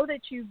 I know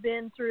that you've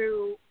been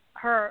through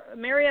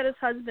Marietta's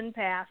husband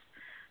passed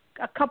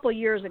a couple of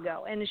years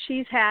ago, and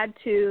she's had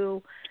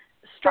to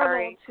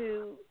struggle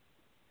to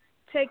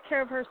take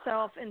care of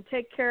herself and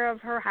take care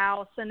of her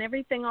house and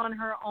everything on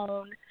her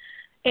own.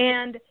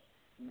 And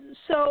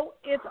so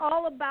it's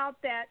all about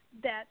that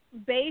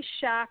base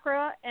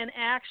chakra and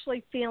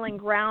actually feeling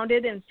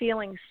grounded and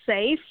feeling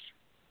safe.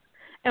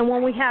 And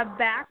when we have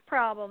back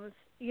problems,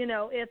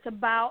 it's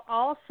about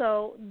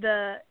also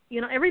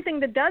everything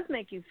that does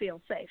make you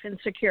feel safe and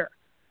secure.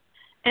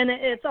 And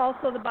it's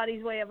also the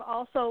body's way of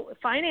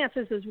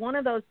finances is one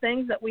of those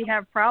things that we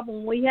have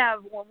problems.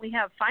 When we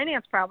have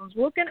finance problems,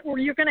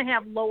 you're going to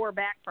have lower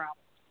back problems.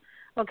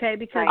 Okay,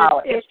 because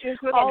it's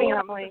all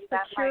about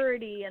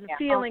security and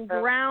feeling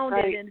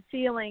grounded and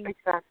feeling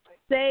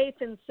safe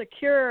and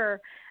secure.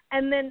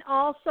 And then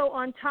also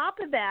on top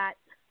of that,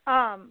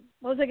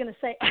 what was I going to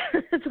say?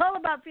 It's all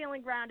about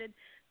feeling grounded,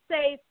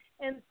 safe,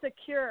 and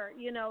secure,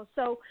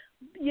 So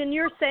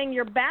you're saying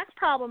your back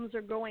problems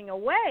are going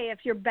away.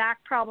 If your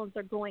back problems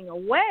are going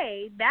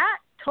away, that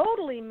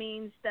totally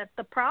means that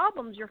the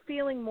problems, you're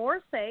feeling more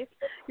safe,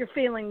 you're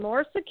feeling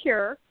more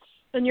secure,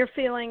 and you're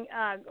feeling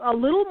a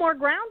little more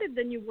grounded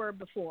than you were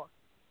before.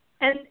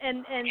 And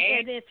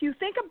if you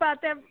think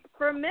about that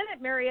for a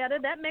minute, Marietta,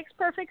 that makes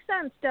perfect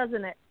sense,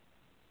 doesn't it?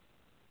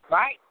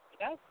 Right. It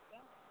does.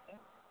 Yeah.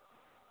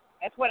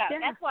 That's what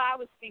I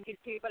was thinking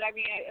too. But I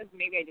mean,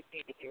 maybe I just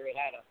need to hear it.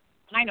 I don't know.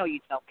 And I know you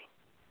tell me.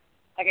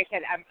 Like I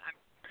said, I'm.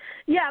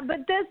 Yeah,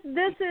 but this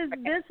is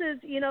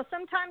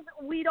sometimes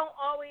we don't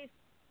always.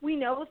 We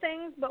know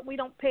things, but we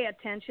don't pay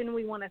attention.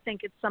 We want to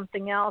think it's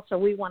something else, or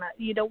we want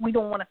to, we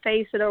don't want to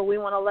face it, or we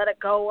want to let it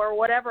go, or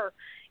whatever.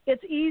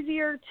 It's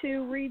easier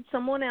to read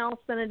someone else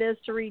than it is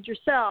to read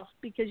yourself,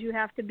 because you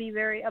have to be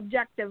very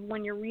objective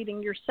when you're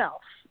reading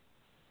yourself,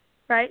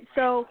 right?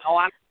 So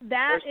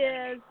that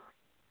is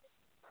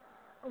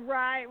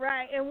right,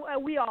 and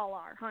we all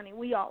are, honey.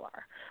 We all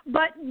are.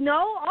 But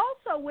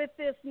also with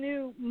this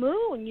new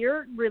moon,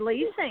 you're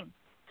releasing.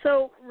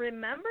 So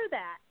remember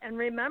that, and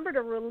remember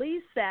to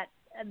release that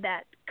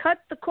cut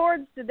the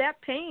cords to that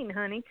pain,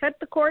 honey. Cut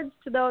the cords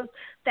to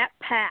that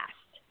past.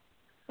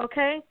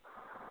 Okay?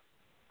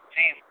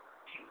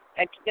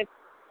 That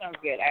sounds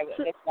good.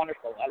 That's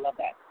wonderful. I love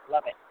that.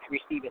 Love it. I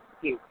receive it.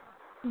 Thank you.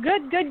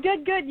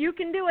 Good. You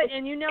can do it,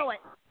 and you know it,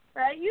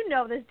 right? You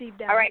know this deep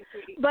down. All right.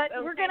 But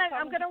I'm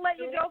gonna let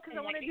you go because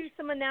I want to do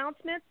some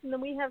announcements, and then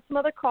we have some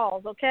other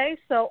calls. Okay?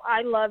 So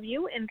I love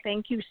you, and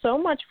thank you so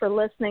much for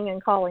listening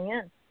and calling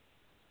in.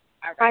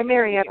 All right. Bye,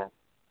 Marietta.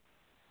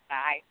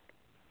 Bye.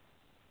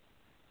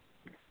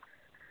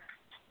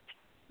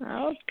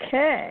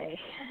 Okay.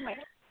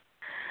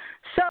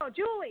 So,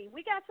 Julie,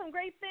 we got some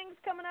great things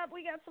coming up.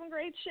 We got some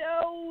great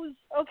shows.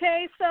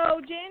 Okay, so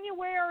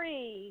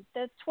January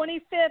the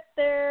 25th,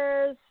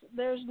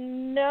 there's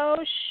no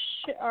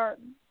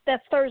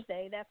that's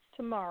Thursday. That's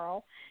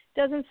tomorrow.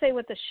 Doesn't say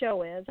what the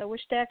show is. I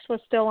wish Dax was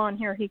still on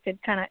here. He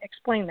could kind of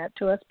explain that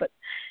to us, but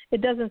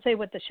it doesn't say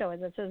what the show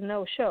is. It says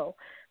no show.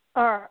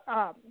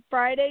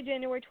 Friday,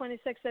 January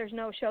 26th, there's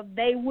no show.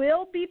 They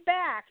will be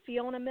back.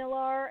 Fiona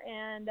Millar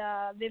and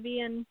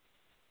Vivian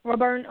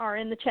Roburn are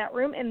in the chat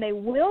room, and they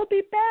will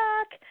be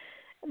back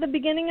at the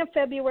beginning of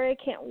February. I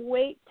can't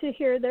wait to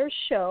hear their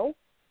show.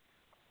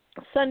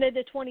 Sunday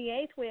the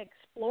 28th, we're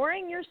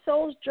exploring your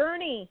soul's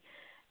journey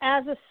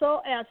as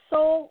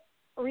soul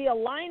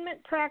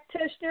realignment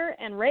practitioner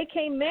and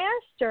Reiki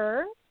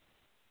master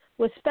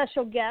with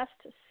special guest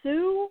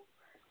Sue.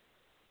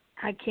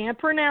 I can't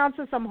pronounce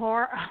it. Some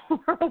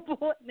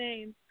horrible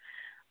names.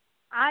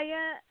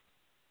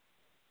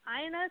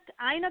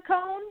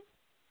 Inacone.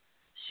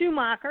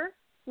 Schumacher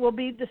will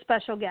be the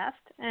special guest,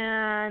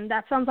 and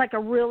that sounds like a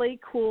really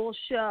cool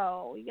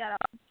show. You got to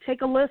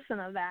take a listen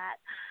of that.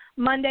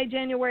 Monday,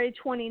 January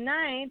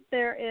 29th,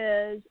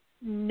 there is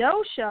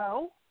no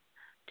show.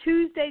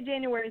 Tuesday,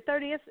 January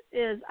 30th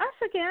is us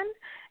again,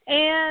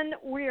 and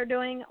we are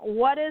doing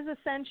What is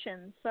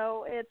Ascension?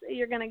 So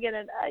you're going to get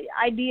an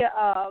idea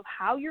of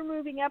how you're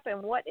moving up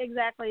and what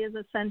exactly is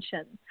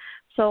Ascension.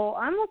 So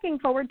I'm looking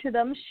forward to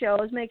them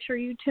shows. Make sure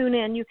you tune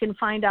in. You can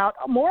find out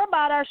more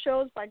about our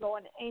shows by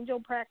going to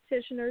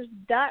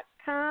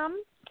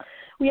angelpractitioners.com.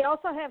 We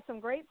also have some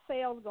great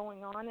sales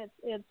going on.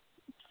 It's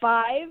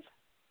 5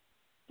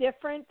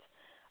 different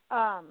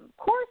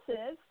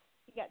courses.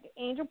 You got the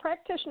Angel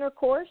Practitioner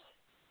course.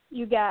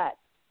 You got,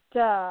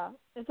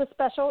 it's a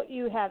special,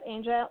 you have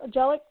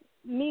Angelic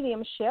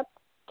Mediumship,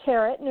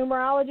 Tarot,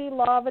 Numerology,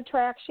 Law of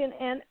Attraction,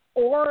 and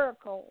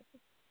Oracle,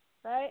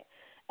 right?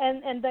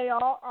 And they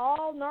are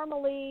all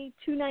normally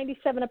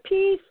 $297 a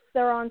piece.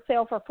 They're on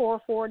sale for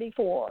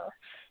 $444.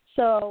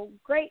 So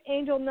great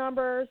angel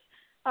numbers.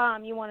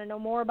 You want to know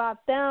more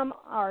about them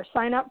or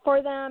sign up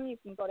for them, you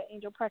can go to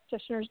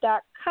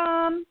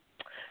angelpractitioners.com.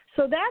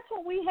 So that's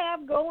what we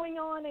have going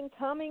on and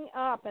coming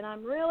up, and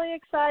I'm really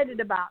excited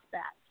about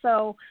that.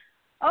 So,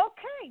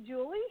 okay,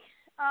 Julie.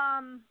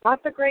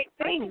 Lots of great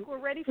things. I think we're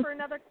ready for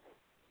another.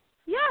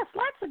 Yes,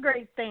 lots of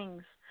great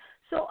things.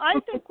 So I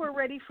think we're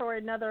ready for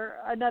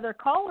another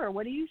caller.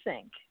 What do you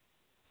think?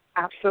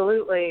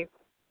 Absolutely.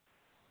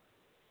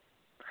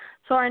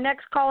 So our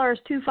next caller is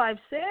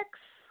 256.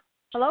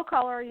 Hello,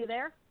 caller. Are you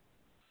there?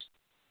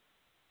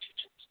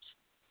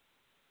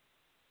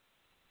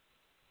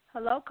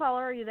 Hello,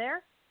 caller. Are you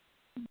there?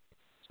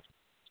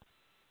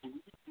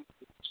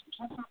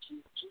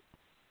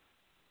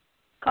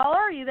 Caller,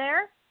 are you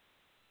there?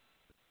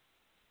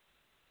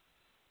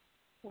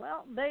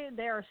 Well,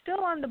 they are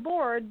still on the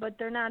board, but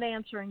they're not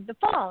answering the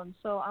phone.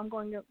 So I'm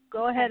going to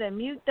go ahead and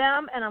mute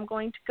them, and I'm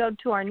going to go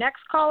to our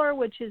next caller,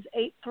 which is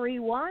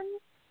 831.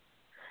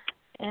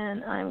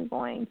 And I'm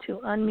going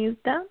to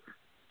unmute them.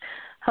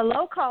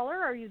 Hello, caller.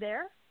 Are you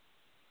there?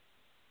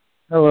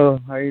 Hello.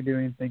 How are you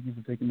doing? Thank you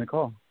for taking the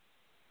call.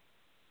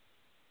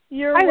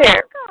 You're Hi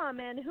welcome.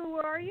 And who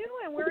are you,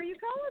 and where are you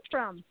calling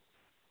from?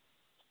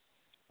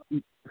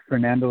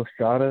 Fernando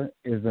Estrada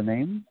is the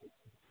name,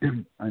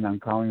 and I'm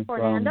calling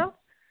Fernando? from...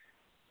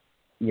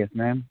 Yes,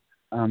 ma'am.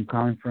 I'm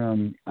calling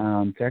from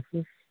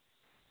Texas.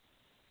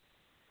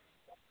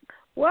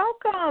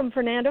 Welcome,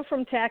 Fernando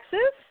from Texas.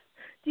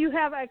 Do you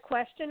have a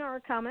question or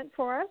a comment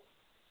for us?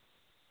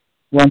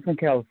 Well, I'm from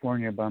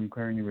California, but I'm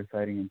currently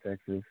residing in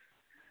Texas.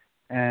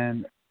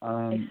 And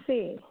I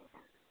see.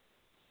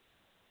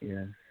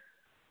 Yes.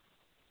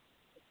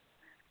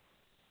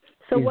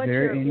 So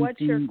what's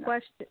your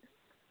question?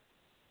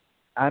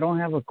 I don't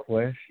have a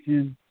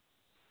question.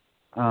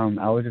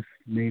 I was just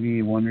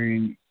maybe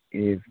wondering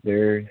if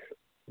there's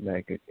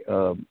like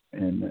a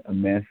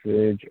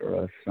message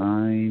or a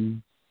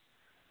sign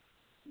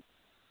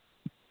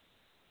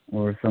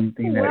or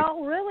something that.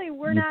 Well, really,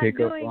 we're not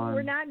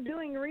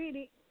doing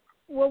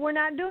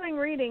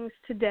readings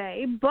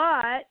today,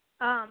 but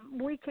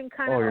we can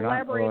kind of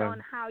elaborate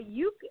on how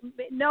you can.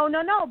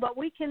 No, but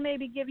we can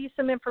maybe give you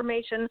some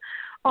information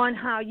on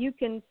how you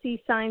can see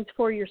signs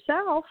for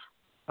yourself.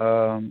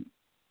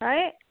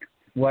 Right?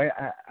 Well,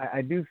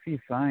 I do see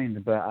signs,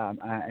 but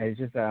it's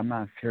just that I'm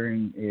not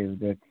certain if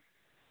that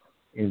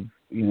is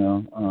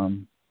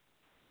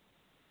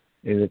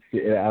if it's,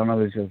 I don't know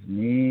if it's just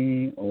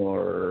me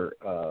or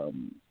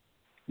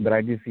but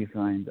I do see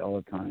signs all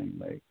the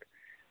time. Like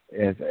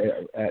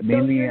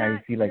mainly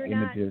I see like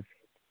images.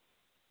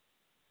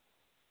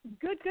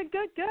 Good.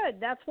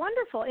 That's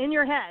wonderful. In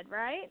your head,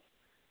 right?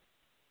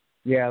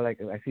 Yeah,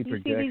 like I see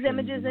projections. You see these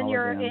images in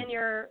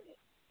your.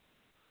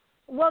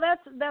 Well,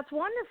 that's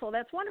wonderful.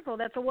 That's wonderful.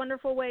 That's a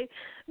wonderful way.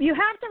 You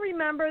have to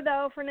remember,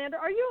 though, Fernando.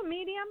 Are you a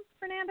medium,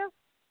 Fernando? Is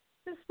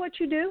this what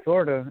you do?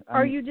 Sort of.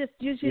 Or you just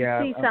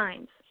see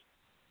signs?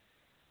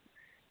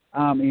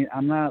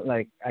 I'm not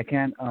like I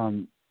can't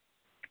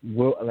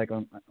will like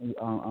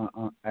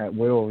at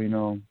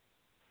will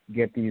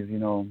get these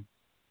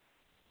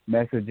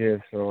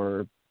messages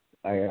or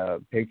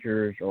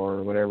pictures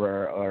or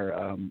whatever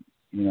or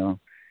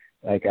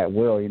like at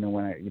will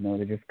when I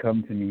they just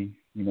come to me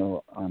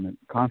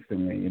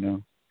constantly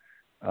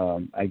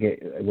I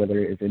get whether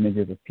it's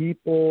images of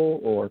people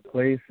or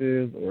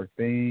places or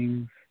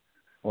things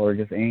or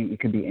just it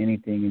could be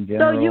anything in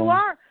general. So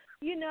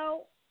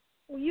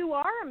you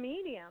are a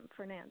medium,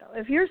 Fernando.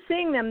 If you're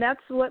seeing them,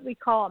 that's what we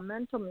call a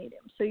mental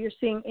medium. So you're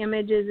seeing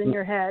images in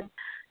your head.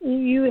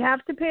 You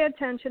have to pay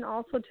attention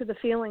also to the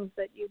feelings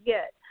that you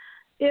get.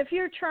 If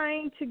you're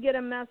trying to get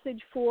a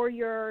message for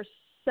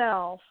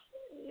yourself,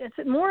 is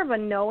it more of a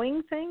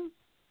knowing thing?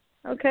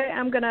 Okay,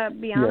 I'm going to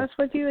be honest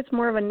with you. It's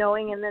more of a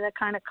knowing and then a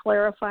kind of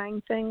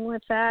clarifying thing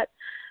with that.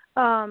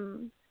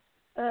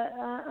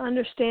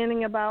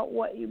 Understanding about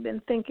what you've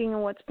been thinking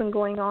and what's been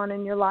going on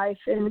in your life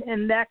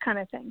and that kind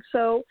of thing.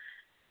 So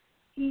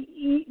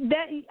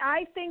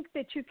I think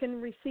that you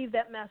can receive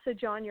that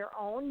message on your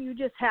own. You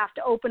just have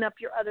to open up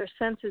your other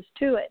senses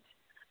to it.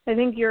 I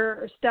think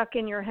you're stuck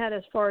in your head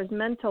as far as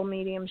mental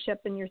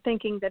mediumship, and you're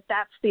thinking that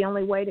that's the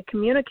only way to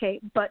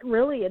communicate, but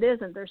really it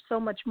isn't. There's so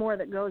much more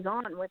that goes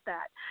on with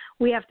that.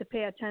 We have to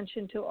pay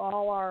attention to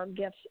all our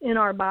gifts in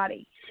our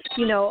body.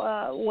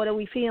 What are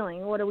we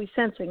feeling? What are we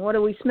sensing? What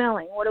are we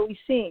smelling? What are we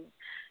seeing?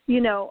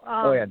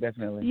 Oh yeah,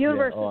 definitely.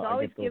 Universe is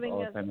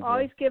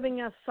always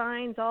giving us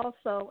signs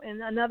also,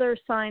 and another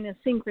sign is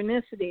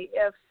synchronicity.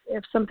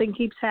 If something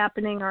keeps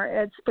happening, or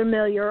it's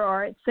familiar,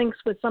 or it syncs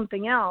with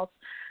something else,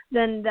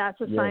 then that's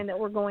a sign that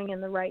we're going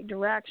in the right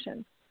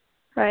direction,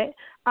 right?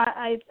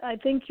 I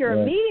think you're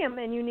a medium,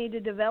 and you need to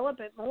develop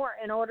it more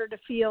in order to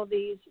feel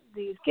these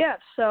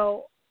gifts.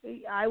 So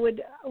I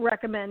would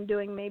recommend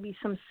doing maybe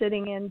some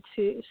sitting in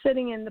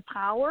the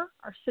power,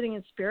 or sitting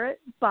in spirit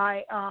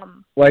by.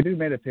 Well, I do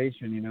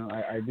meditation.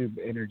 I do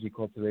energy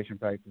cultivation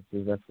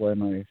practices. That's why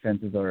my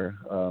senses are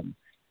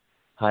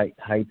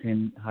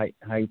heightened. How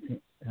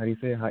do you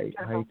say it?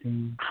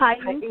 Heightened?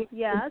 Heightened.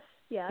 Yes.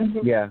 Yes.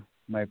 Yeah.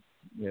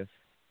 Yes.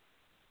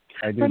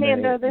 I do.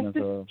 Fernando, this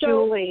is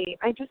Julie.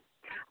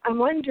 I'm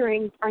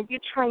wondering, are you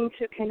trying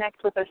to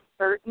connect with a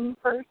certain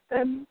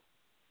person?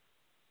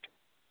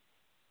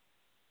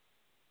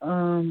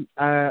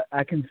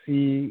 I can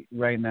see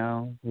right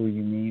now who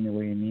you mean and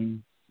what you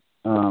mean.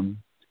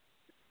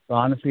 But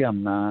honestly,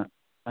 I'm not.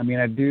 I mean,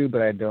 I do,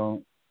 but I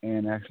don't.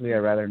 And actually, I'd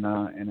rather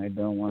not, and I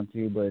don't want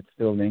to, but it's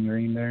still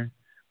lingering there.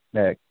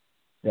 That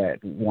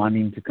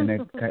wanting to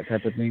connect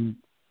type of thing.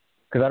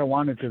 Because I don't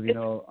want it, because I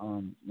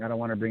don't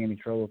want to bring any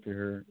trouble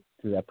to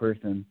that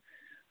person.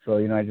 So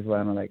I just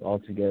want to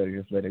altogether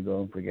just let it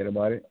go and forget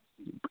about it.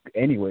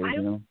 Anyways,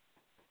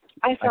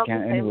 I felt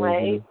the same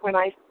way when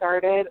I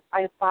started.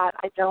 I thought,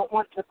 I don't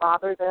want to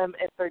bother them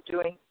if they're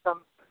doing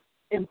some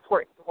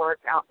important work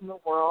out in the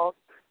world.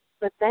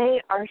 But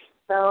they are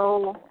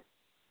so,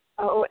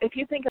 if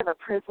you think of a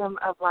prism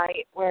of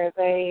light where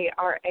they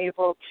are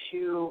able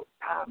to,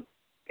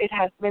 it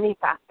has many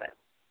facets.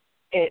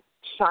 It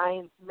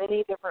shines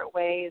many different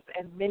ways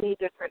and many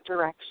different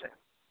directions.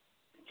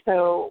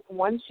 So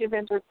once you've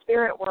entered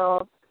spirit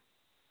world,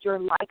 you're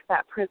like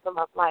that prism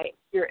of light.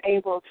 You're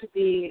able to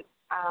be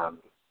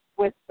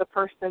with the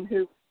person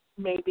who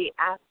may be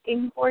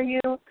asking for you.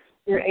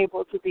 You're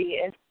able to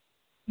be in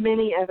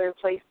many other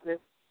places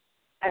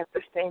at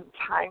the same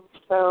time.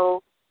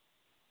 So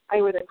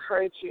I would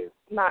encourage you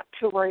not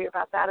to worry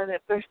about that. And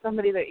if there's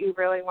somebody that you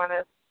really want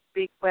to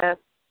speak with,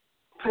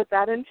 put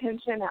that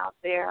intention out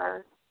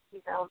there.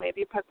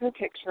 Maybe put their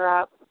picture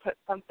up, put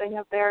something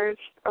of theirs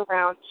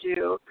around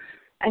you,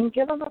 and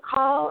give them a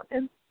call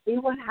and see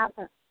what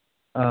happens.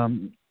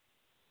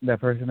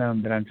 That person that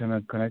I'm trying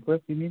to connect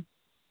with, you mean?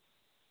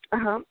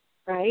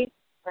 Right.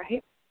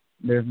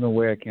 There's no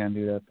way I can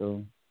do that,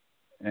 though.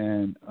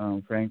 And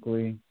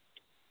frankly,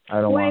 I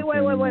don't want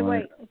to.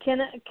 Wait.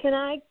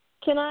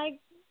 Can I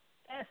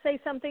say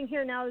something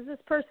here now? Is this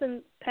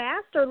person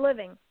past or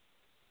living?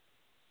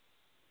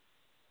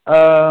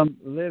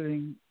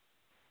 Living.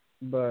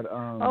 But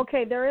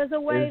okay, there is a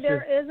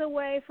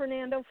way,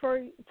 Fernando,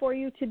 for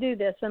you to do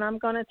this, and I'm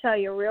going to tell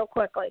you real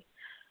quickly.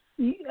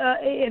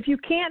 If you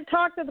can't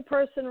talk to the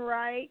person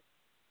right,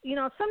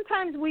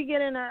 sometimes we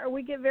get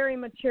very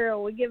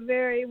material, we get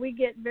very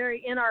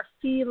in our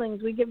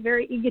feelings, we get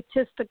very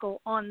egotistical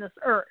on this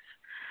earth.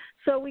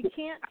 So we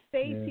can't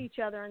face each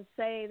other and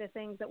say the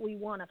things that we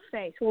want to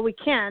face. Well, we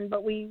can,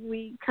 but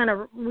we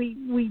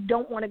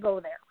don't want to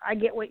go there. I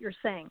get what you're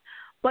saying.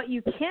 But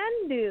you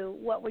can do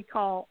what we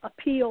call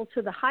appeal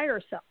to the higher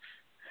self.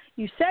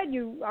 You said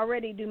you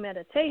already do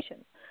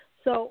meditation.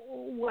 So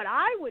what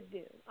I would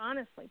do,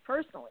 honestly,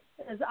 personally,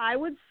 is I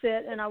would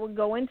sit and I would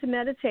go into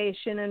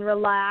meditation and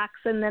relax,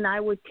 and then I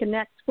would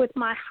connect with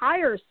my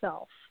higher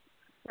self,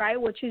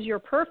 right, which is your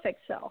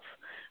perfect self,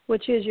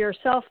 which is your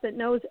self that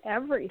knows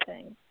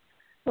everything,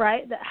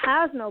 right, that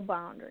has no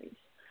boundaries,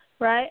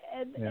 right,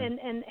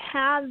 and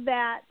have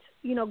that,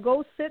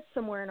 go sit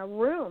somewhere in a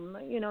room,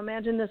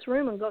 imagine this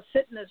room and go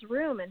sit in this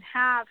room and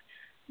have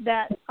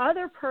that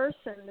other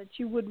person that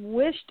you would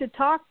wish to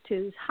talk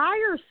to's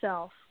higher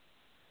self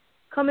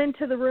come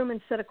into the room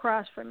and sit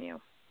across from you.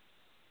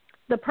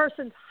 The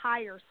person's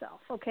higher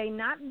self, okay,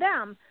 not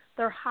them,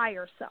 their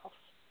higher self.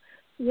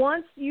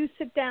 Once you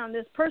sit down,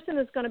 this person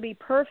is going to be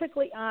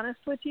perfectly honest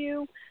with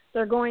you.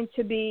 They're going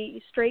to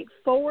be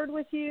straightforward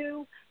with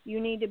you. You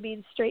need to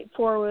be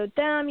straightforward with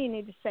them. You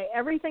need to say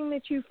everything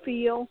that you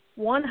feel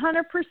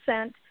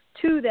 100%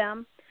 to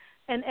them.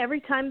 And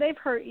every time they've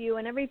hurt you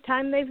and every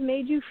time they've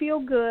made you feel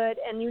good,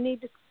 and you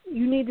need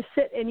to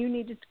sit and you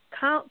need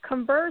to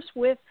converse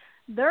with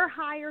their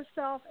higher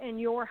self and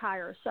your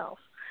higher self.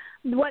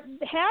 What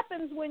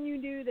happens when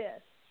you do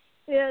this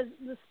is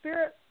the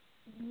spirit,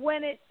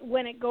 when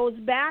it goes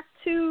back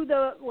to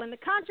when the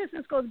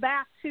consciousness goes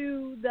back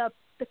to the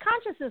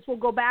consciousness will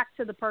go back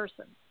to the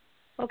person,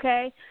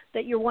 okay,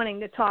 that you're wanting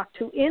to talk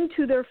to,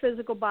 into their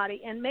physical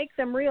body, and make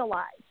them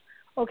realize,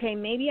 okay,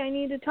 maybe I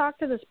need to talk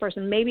to this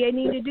person, maybe I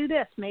need to do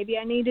this, maybe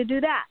I need to do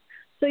that.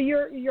 So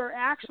you're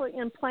actually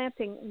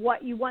implanting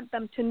what you want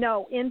them to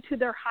know into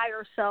their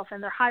higher self,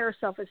 and their higher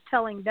self is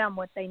telling them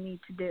what they need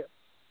to do.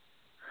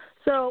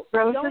 So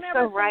Rose don't is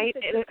ever so right.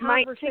 think It that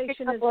might take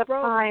a couple of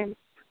broken. times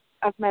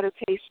of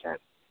meditation.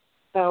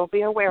 So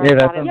be aware Yeah, of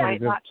that that. It might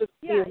good. not just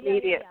be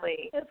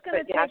immediately. It's going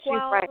to take a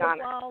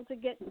while to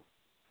get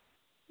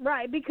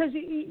right, because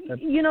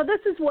you know,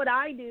 this is what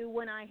I do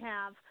when I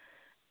have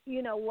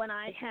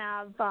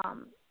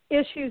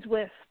issues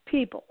with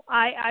people.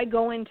 I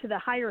go into the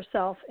higher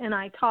self and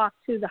I talk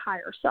to the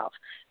higher self,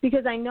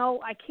 because I know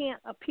I can't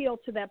appeal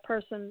to that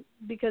person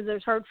because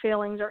there's hurt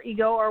feelings or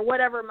ego or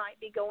whatever might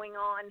be going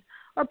on,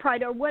 or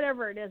pride or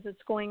whatever it is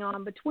that's going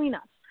on between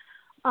us.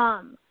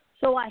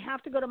 So I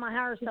have to go to my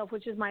higher self,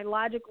 which is my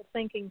logical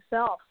thinking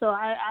self. So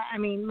I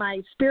mean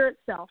my spirit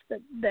self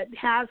that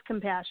has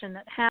compassion,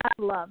 that has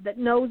love, that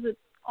knows it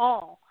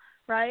all,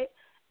 right?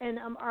 And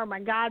or my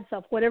God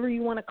self, whatever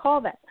you want to call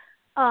that.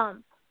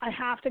 I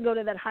have to go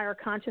to that higher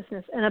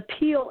consciousness and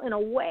appeal in a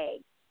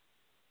way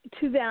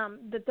to them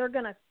that they're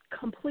going to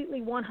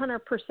completely 100%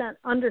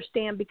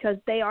 understand, because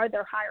they are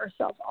their higher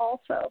self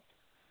also.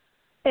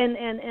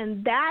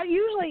 And that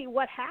usually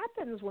what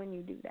happens when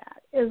you do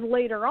that is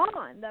later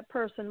on that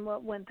person,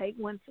 once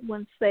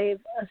they've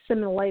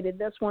assimilated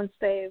this, once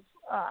they've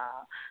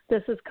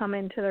this has come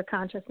into their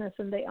consciousness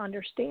and they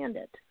understand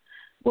it,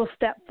 will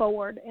step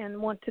forward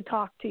and want to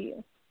talk to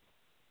you.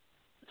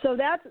 So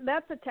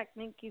that's a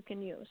technique you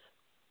can use.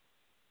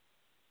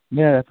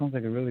 Yeah, that sounds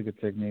like a really good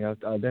technique.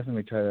 I'll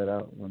definitely try that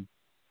out when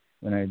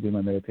I do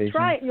my meditation.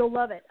 Try it, you'll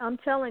love it. I'm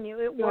telling you,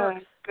 it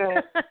works.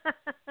 Good.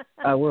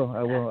 I will.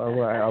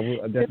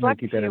 I'll definitely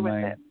keep that in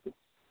mind.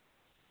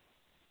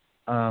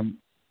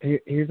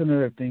 Here's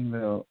another thing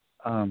though.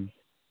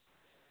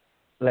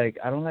 Like,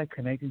 I don't like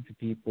connecting to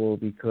people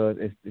because,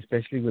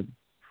 especially with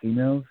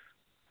females,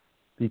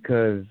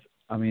 because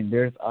I mean,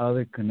 there's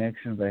other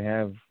connections I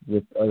have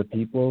with other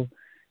people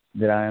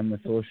that I am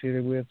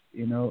associated with,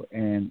 you know,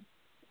 and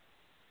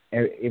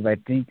if I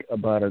think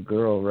about a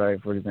girl,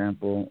 right, for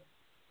example,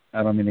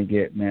 I don't mean to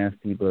get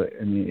nasty, but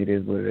I mean, it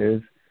is what it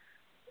is.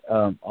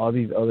 All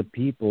these other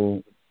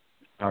people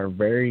are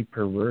very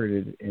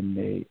perverted, and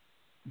they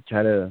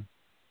try to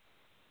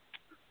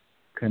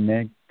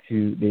connect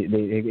to,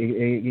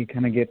 it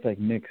kind of gets like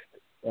mixed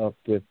up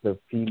with the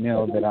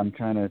female that I'm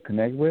trying to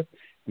connect with,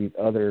 these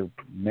other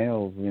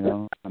males, you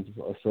know, I'm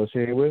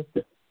associated with,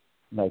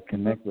 like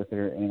connect with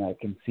her, and I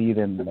can see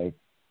them, like,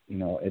 you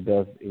know,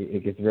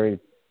 it gets very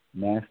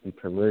nasty,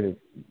 perverted,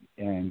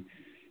 and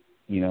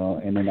you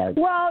know, and then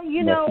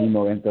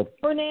female ends up.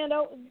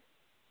 Fernando,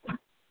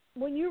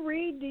 when you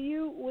read,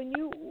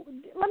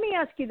 let me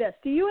ask you this: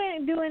 do you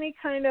do any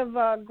kind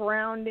of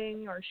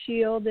grounding or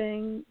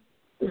shielding?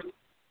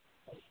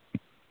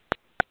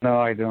 No,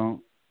 I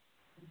don't.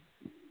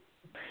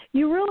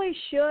 You really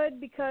should,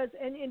 because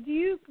and do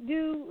you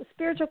do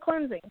spiritual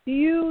cleansing? Do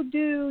you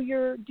do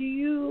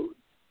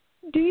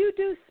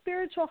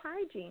spiritual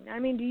hygiene? I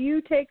mean, do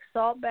you take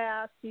salt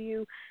baths? Do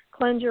you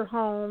cleanse your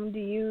home? Do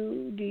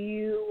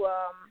you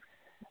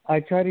I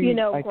try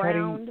to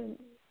ground?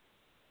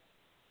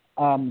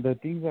 The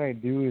things that I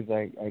do is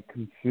I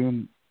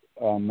consume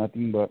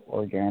nothing but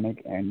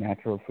organic and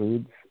natural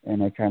foods,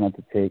 and I try not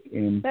to take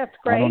in. That's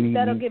great.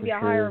 That'll give you a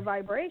higher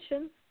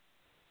vibration.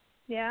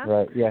 Yeah.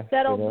 Right. Yeah.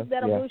 That'll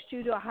boost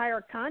you to a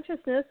higher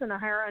consciousness and a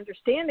higher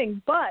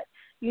understanding. But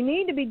you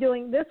need to be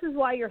doing. This is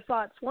why your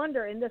thoughts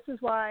wander, and this is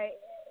why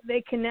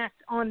they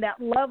connect on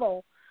that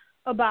level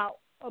about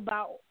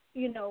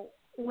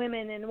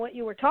women and what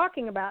you were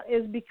talking about,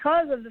 is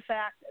because of the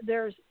fact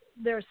there's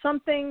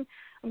something.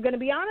 I'm going to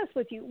be honest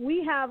with you.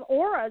 We have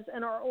auras,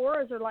 and our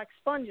auras are like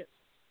sponges.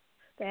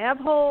 They have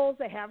holes.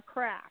 They have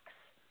cracks.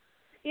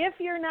 If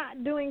you're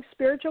not doing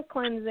spiritual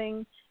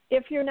cleansing,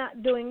 if you're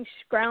not doing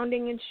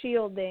grounding and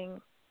shielding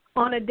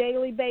on a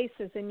daily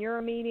basis, and you're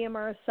a medium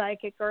or a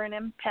psychic or an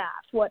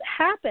empath, what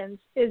happens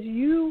is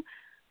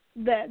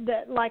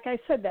that like I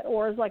said, that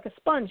aura is like a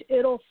sponge.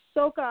 It'll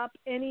soak up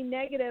any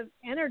negative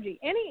energy,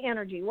 any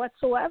energy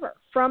whatsoever,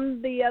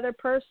 from the other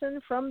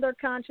person, from their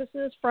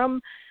consciousness, from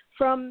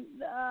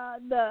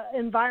the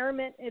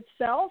environment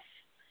itself,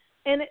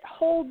 and it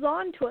holds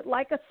on to it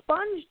like a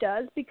sponge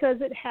does, because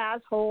it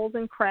has holes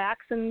and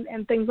cracks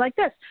and things like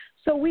this.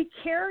 So we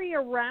carry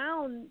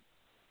around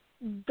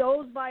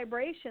those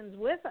vibrations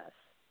with us.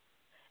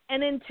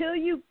 And until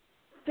you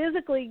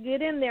physically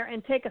get in there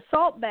and take a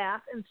salt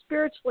bath and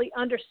spiritually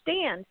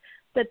understand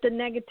that the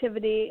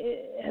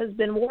negativity has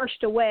been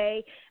washed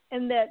away,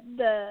 and that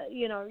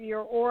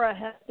your aura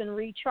has been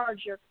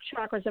recharged, your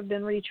chakras have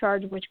been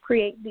recharged, which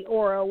create the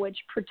aura, which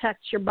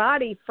protects your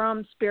body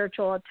from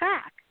spiritual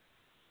attack,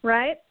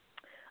 right?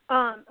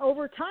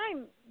 Over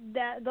time,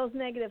 those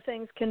negative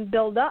things can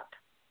build up,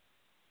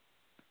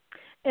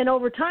 and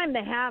over time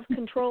they have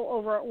control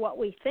over what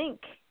we think.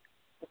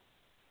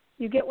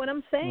 You get what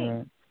I'm saying?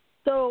 Right.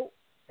 So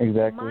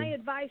exactly. My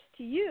advice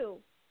to you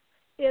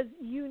is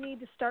you need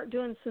to start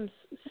doing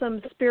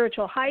some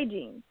spiritual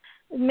hygiene.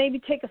 Maybe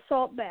take a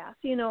salt bath.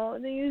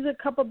 Use a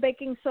cup of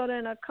baking soda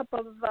and a cup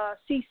of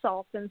sea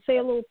salt, and say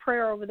a little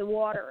prayer over the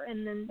water,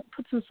 and then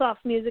put some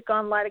soft music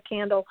on, light a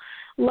candle,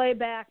 lay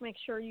back, make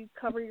sure you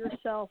cover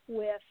yourself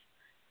with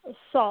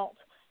salt.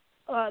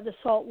 the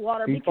salt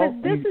water, because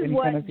this is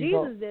what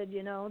Jesus did.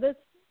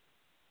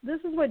 This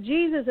is what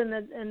Jesus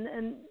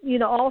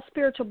and all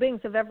spiritual beings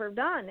have ever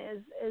done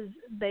is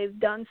they've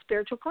done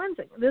spiritual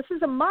cleansing. This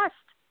is a must.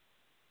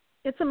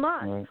 It's a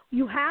must. Right.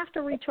 You have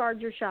to recharge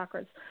your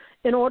chakras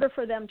in order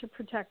for them to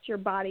protect your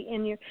body.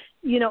 And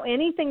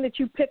anything that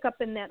you pick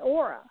up in that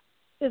aura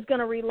is going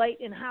to relate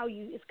in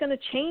it's going to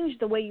change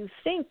the way you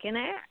think and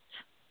act.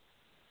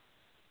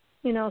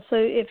 So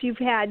if you've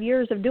had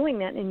years of doing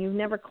that and you've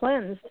never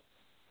cleansed,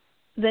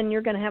 then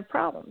you're going to have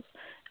problems.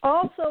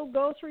 Also,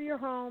 go through your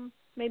home,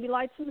 maybe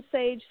light some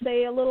sage,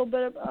 say a little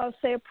bit of,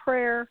 say a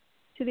prayer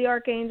to the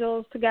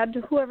archangels, to God,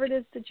 to whoever it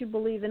is that you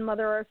believe in,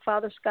 Mother Earth,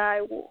 Father Sky,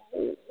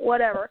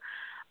 whatever,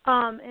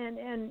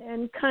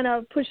 and kind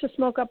of push the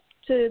smoke up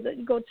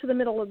go to the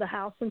middle of the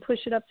house and push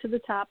it up to the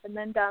top and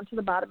then down to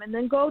the bottom, and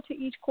then go to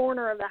each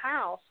corner of the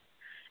house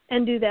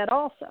and do that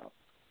also.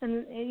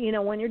 And,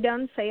 when you're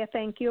done, say a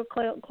thank you,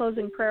 a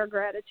closing prayer of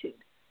gratitude,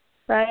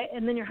 right?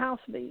 And then your house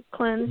will be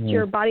cleansed,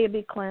 your body will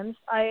be cleansed.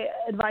 I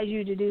advise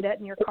you to do that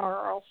in your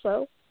car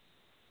also.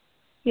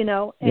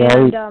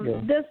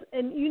 This,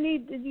 and you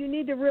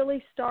need to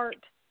really start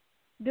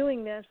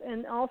doing this,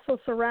 and also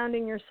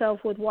surrounding yourself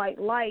with white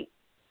light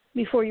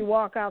before you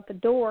walk out the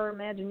door.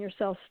 Imagine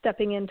yourself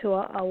stepping into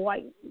a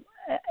white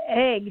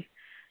egg,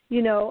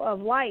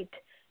 of light,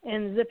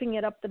 and zipping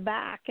it up the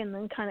back and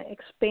then kind of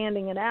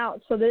expanding it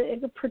out so that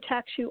it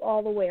protects you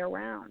all the way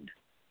around.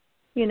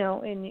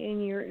 And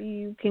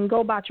you can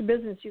go about your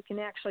business. You can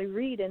actually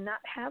read and not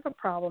have a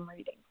problem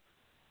reading.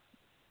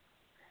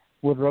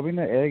 Would rubbing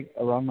the egg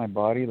around my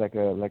body like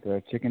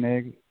a chicken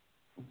egg,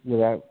 would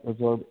that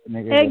absorb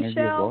negative energy as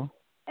well?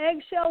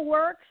 Eggshell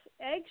works.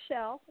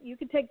 Eggshell, you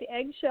could take the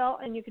eggshell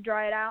and you could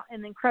dry it out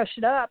and then crush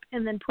it up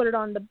and then put it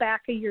on the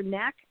back of your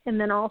neck and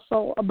then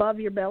also above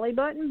your belly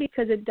button,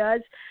 because it does,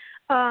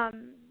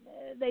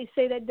 they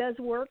say that does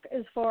work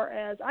as far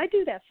as, I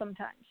do that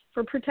sometimes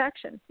for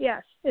protection.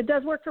 Yes, it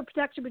does work for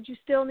protection, but you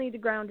still need to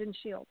ground and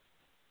shield.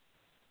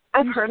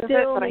 I've heard of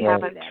it, but I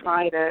haven't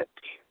tried it.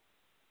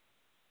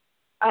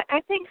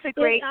 I think the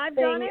great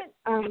thing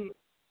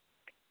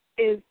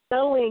is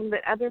knowing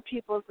that other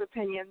people's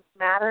opinions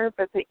matter,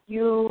 but that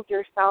you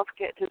yourself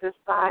get to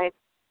decide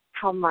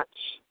how much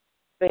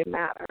they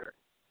matter.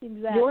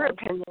 Exactly. Your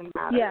opinion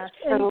matters. Yes.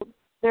 So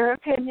their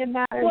opinion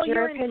matters,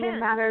 your opinion intent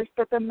matters,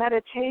 but the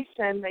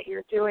meditation that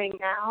you're doing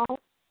now,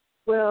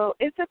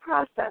 it's a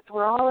process.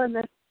 We're all in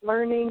this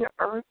learning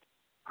earth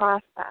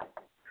process.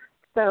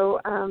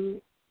 So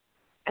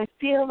I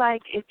feel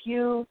like if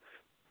you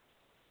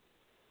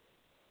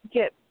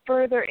get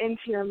further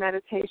into your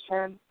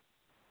meditation,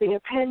 the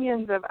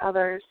opinions of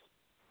others,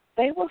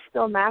 they will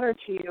still matter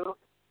to you,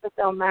 but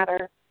they'll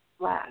matter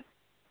less.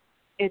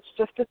 It's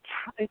just a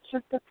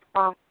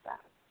process.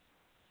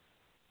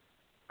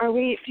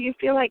 Do you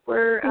feel like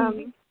we're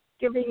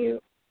giving you?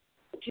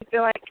 Do you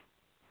feel like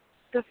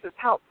this is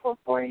helpful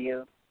for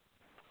you?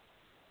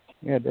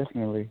 Yeah,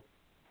 definitely.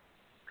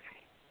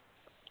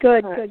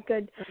 Good.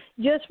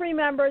 Just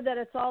remember that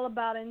it's all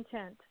about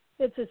intent.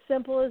 It's as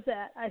simple as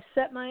that. I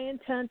set my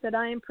intent that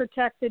I am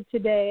protected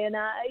today, and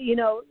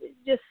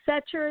just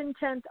set your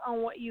intent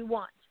on what you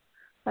want.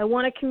 I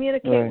want to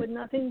communicate with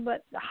nothing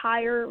but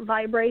higher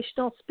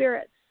vibrational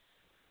spirits,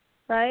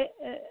 right?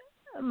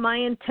 My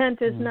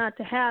intent is not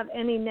to have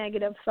any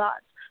negative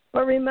thoughts.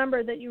 But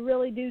remember that you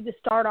really do, to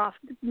start off,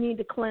 need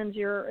to cleanse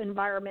your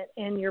environment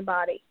and your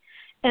body.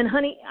 And,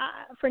 honey,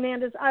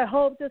 Fernandez, I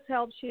hope this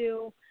helps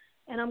you,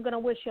 and I'm going to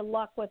wish you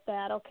luck with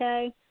that,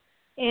 okay?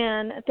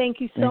 And thank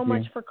you so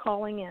much for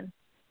calling in.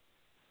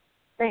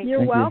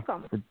 You're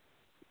welcome.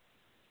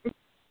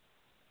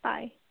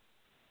 Bye.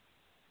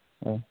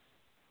 So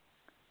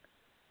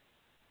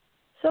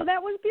that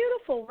was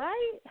beautiful,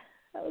 right?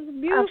 That was a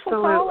beautiful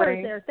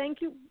caller there.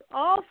 Thank you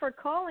all for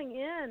calling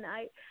in.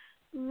 I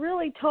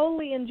really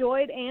totally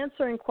enjoyed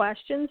answering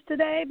questions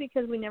today,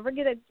 because we never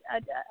get an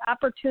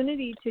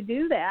opportunity to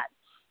do that.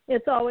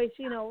 It's always,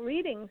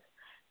 readings.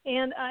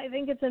 And I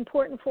think it's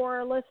important for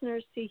our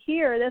listeners to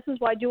hear. This is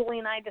why Julie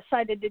and I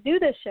decided to do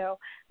this show,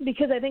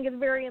 because I think it's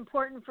very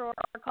important for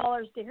our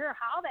callers to hear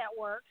how that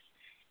works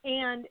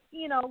and,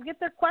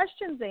 get their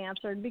questions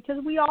answered, because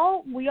we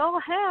all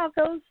have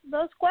those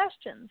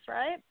questions,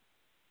 right?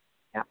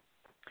 Yeah.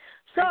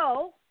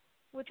 So,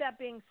 with that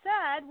being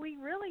said, we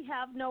really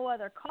have no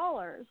other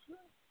callers.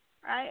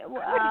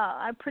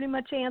 I pretty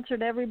much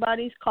answered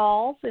everybody's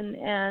calls, and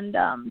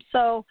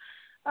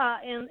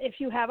if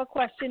you have a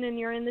question and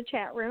you're in the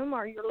chat room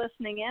or you're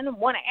listening in and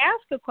want to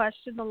ask a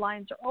question, the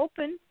lines are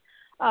open.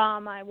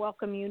 I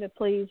welcome you to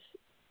please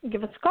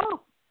give us a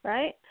call,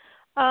 right?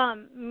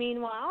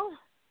 Meanwhile,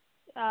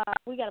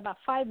 we got about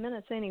 5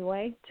 minutes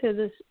anyway to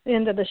this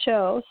end of the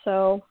show,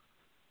 so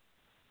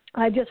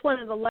I just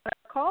wanted to let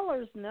our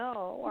callers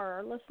know, or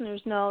our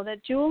listeners know,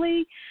 that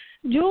Julie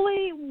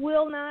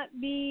will not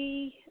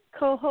be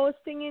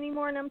co-hosting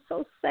anymore, and I'm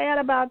so sad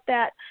about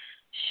that.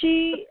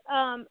 She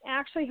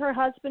actually, her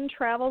husband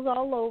travels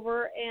all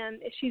over,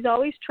 and she's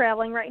always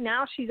traveling. Right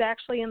now, she's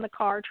actually in the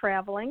car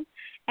traveling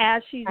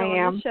as she's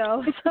on the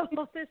show. So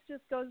this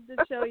just goes to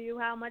show you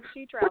how much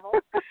she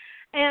travels.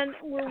 And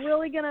we're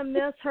really going to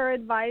miss her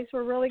advice.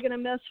 We're really going to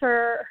miss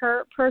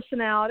her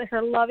personality,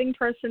 her loving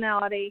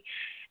personality.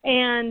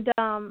 And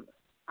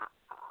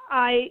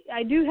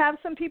I do have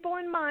some people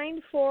in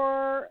mind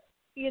for,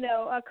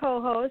 a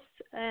co-host.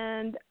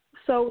 And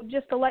so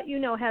just to let you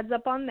know, heads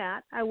up on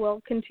that, I will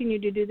continue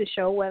to do the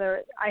show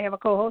whether I have a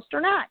co-host or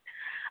not.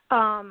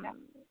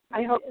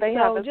 I hope they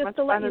have as much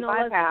fun as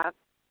I've had.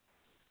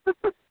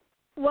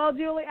 Well,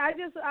 Julie,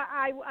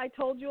 I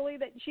told Julie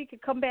that she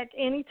could come back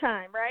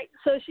anytime, right?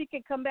 So she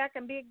could come back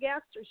and be a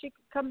guest, or she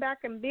could come back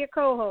and be a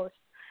co-host.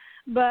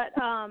 But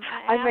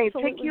I may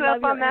pick you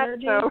up on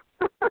that show.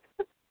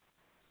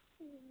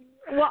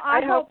 Well,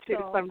 I hope to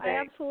so. Someday.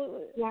 I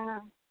absolutely. Yeah.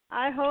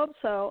 I hope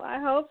so.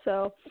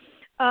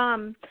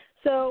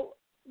 So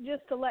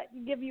just to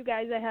give you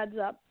guys a heads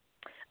up.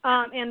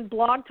 And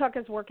Blog Talk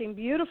is working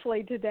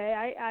beautifully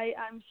today.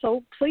 I'm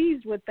so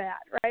pleased with that,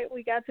 right?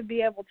 We got to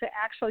be able to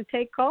actually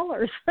take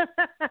callers.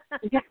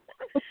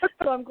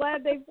 So I'm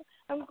glad they fixed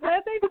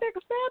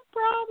that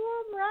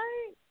problem,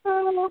 right?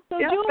 So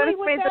yeah, Julie, but it's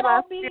with made that the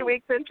last all being, few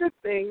weeks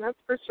interesting, that's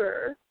for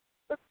sure.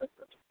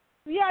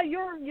 Yeah,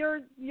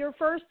 your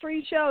first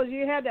 3 shows,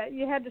 you had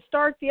to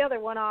start the other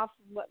one off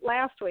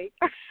last week,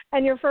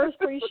 and your first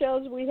 3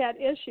 shows we had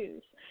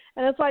issues,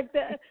 and it's like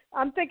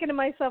I'm thinking to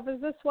myself, is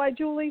this why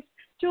Julie's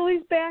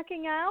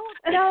backing out?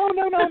 No,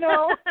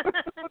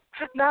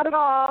 not at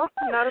all,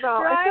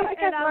 Right, I feel like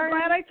and I'm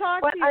glad I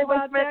talked to you about that. What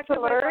I was meant to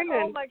learn,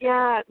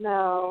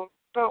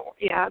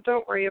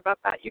 don't worry about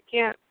that. You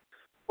can't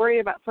worry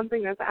about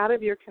something that's out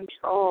of your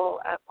control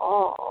at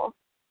all.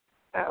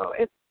 So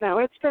it's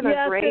been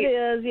a great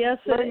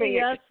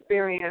learning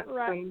experience.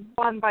 Right. And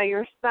fun by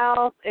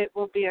yourself. It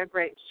will be a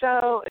great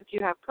show. If you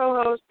have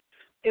co-hosts,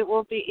 it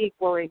will be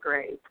equally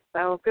great.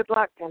 So good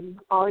luck in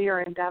all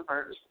your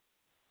endeavors.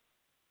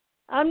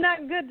 I'm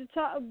not good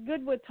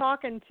with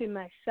talking to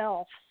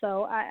myself,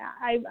 so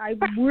I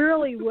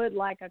really would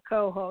like a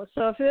co-host.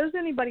 So if there's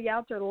anybody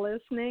out there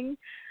listening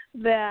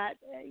that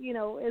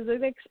is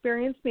an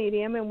experienced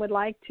medium and would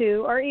like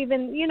to, or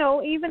even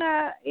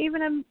a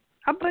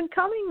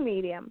up-and-coming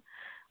medium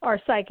or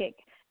psychic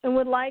and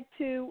would like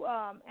to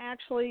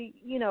actually,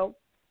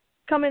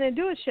 come in and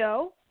do a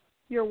show,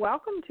 you're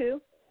welcome to.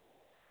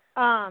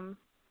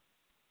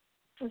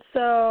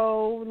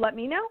 So let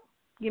me know.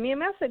 Give me a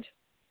message.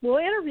 We'll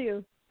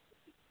interview,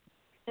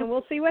 and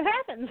we'll see what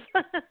happens.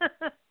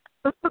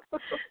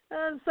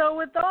 So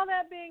with all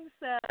that being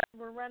said,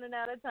 we're running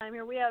out of time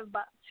here. We have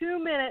about 2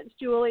 minutes,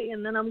 Julie,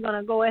 and then I'm going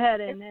to go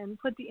ahead and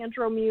put the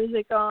intro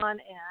music on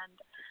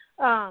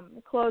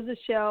and close the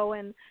show.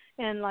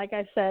 And like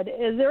I said,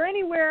 is there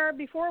anywhere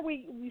before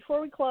we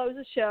close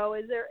the show?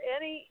 Is there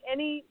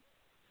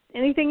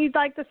anything you'd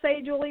like to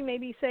say, Julie?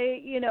 Maybe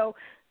say,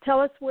 tell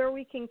us where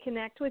we can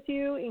connect with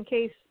you in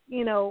case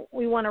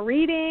we want a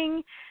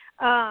reading.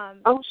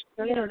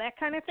 Sure. That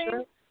kind of thing.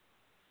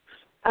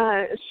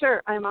 Sure.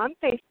 Sure. I'm on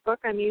Facebook.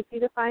 I'm easy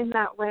to find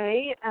that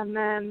way. And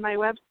then my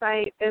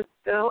website is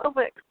still a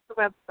Wix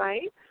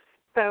website.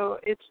 So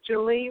it's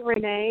Julie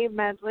Renee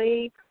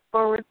Medley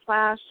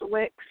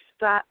 /Wix.com.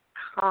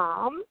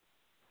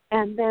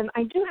 And then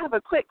I do have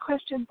a quick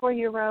question for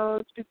you,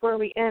 Rose, before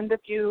we end,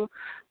 if you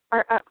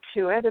are up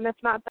to it. And if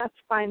not, that's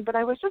fine. But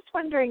I was just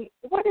wondering,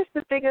 what is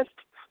the biggest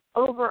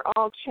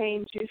overall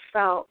change you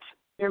felt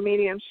your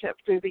mediumship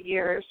through the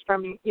years,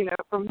 from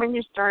when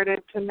you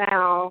started to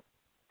now,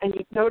 and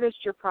you've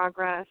noticed your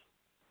progress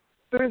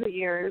through the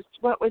years?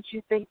 What would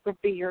you think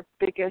would be your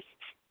biggest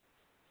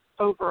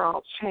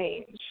overall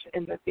change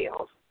in the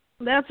field?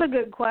 That's a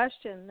good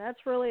question.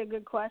 That's really a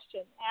good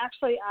question.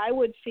 Actually, I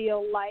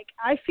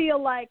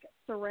feel like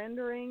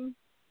surrendering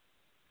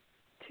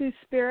to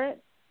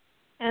Spirit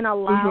and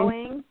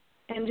allowing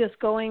and just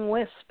going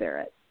with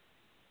Spirit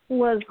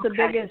was the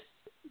biggest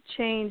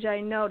change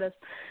I noticed.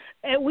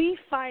 And we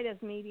fight as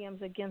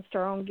mediums against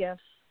our own gifts,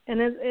 and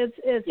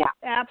it's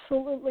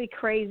absolutely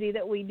crazy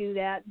that we do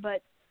that,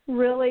 but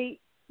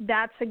really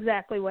that's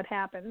exactly what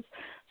happens.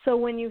 So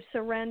when you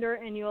surrender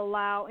and you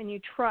allow and you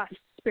trust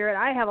Spirit,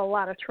 I have a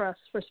lot of trust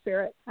for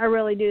Spirit. I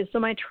really do. So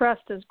my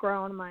trust has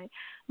grown.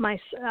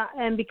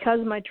 And because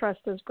my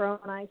trust has grown,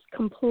 I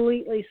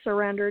completely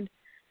surrendered,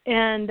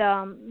 and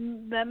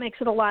that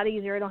makes it a lot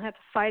easier. I don't have to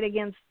fight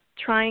against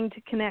trying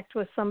to connect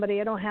with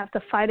somebody. I don't have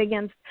to fight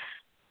against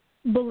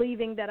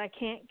believing that I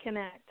can't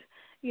connect,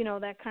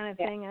 that kind of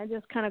thing. I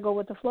just kind of go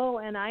with the flow,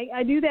 and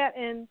I do that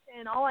in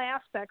all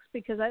aspects,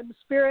 because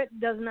Spirit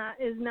is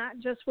not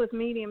just with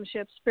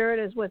mediumship. Spirit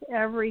is with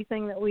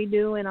everything that we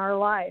do in our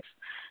life.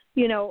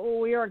 We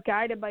are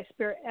guided by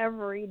Spirit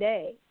every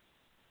day,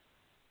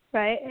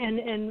 right?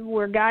 And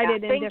we're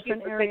guided in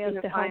different areas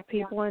to help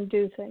people and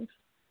do things.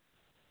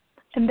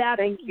 And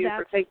thank you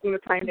for taking the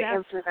time to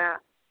answer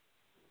that.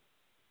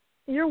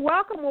 You're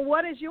welcome. Well,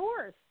 what is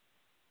yours?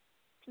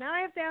 Now I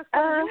have to ask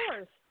what is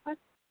yours.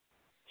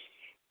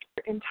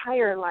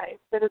 entire life,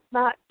 that it's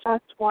not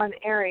just one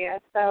area.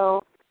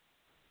 So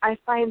I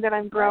find that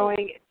I'm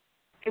growing.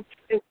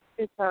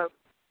 It's a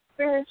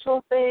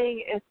spiritual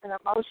thing, it's an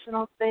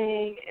emotional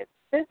thing, it's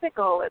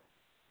physical,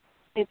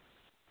 it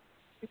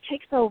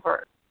takes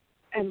over.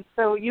 And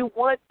so you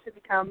want to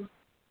become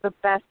the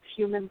best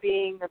human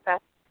being, the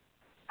best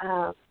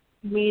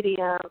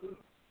medium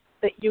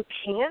that you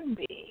can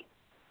be.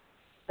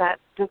 That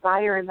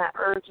desire and that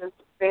urge is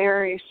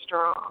very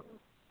strong.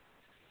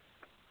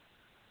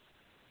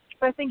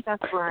 So I think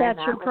that's where I'm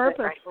at your with purpose.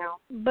 it right now.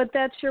 But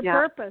that's your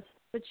purpose.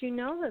 But you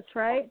know this,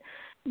 right?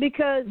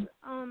 Because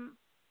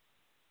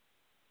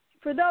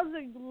for those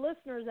of you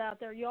listeners out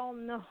there, you all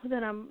know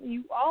that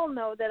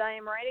I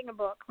am writing a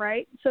book,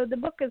 right? So the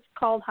book is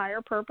called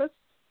Higher Purpose,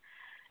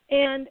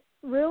 and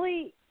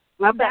really,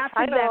 that's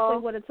exactly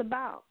what it's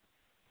about.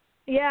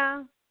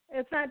 Yeah,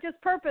 it's not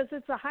just purpose;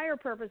 it's a higher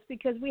purpose,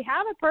 because we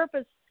have a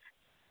purpose.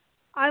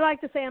 I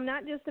like to say I'm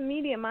not just a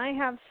medium. I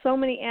have so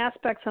many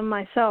aspects of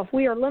myself.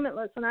 We are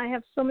limitless, and I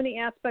have so many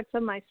aspects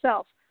of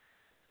myself.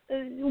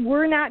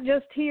 We're not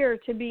just here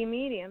to be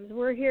mediums.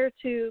 We're here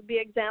to be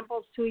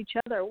examples to each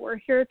other. We're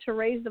here to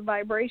raise the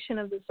vibration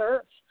of this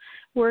earth.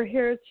 We're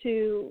here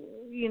to,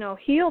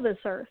 heal this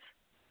earth.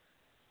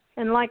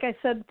 And like I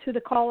said to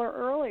the caller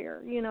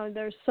earlier,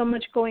 there's so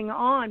much going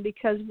on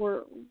because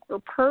we're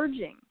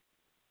purging.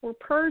 We're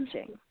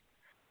purging.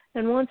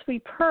 And once we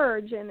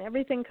purge and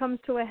everything comes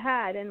to a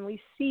head and we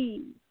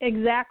see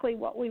exactly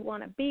what we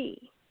want to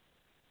be,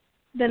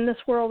 then this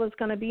world is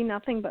going to be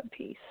nothing but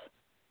peace.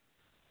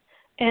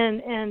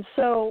 And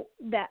so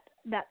that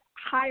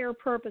higher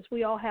purpose,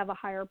 we all have a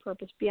higher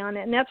purpose beyond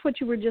it. And that's what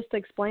you were just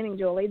explaining,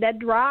 Julie. That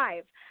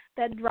drive,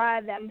 that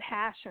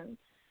passion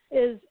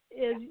is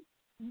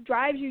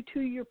drives you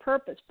to your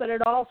purpose, but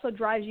it also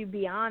drives you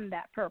beyond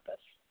that purpose.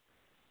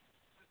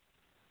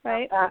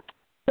 Right?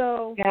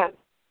 So yes.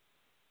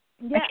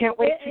 I can't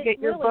wait to get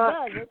your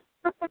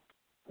book.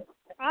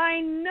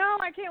 I know.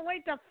 I can't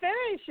wait to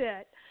finish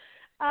it.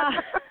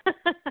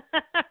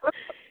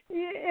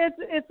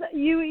 It's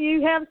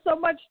you have so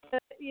much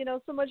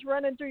so much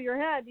running through your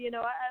head.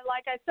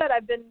 Like I said,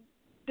 I've been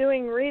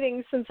doing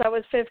readings since I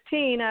was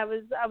 15.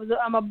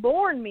 I'm a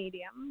born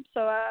medium,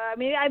 so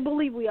I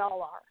believe we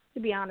all are. To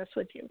be honest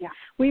with you,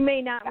 we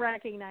may not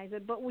recognize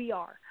it, but we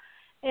are,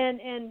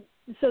 and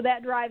so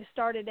that drive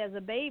started as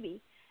a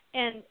baby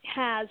and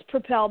has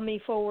propelled me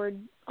forward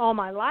all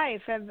my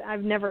life.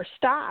 I've never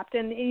stopped.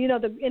 And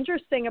the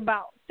interesting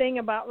thing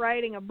about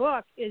writing a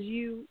book is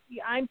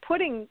I'm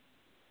putting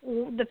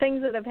the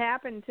things that have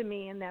happened to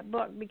me in that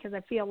book because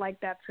I feel like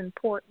that's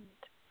important,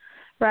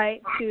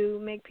 right, to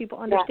make people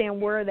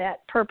understand where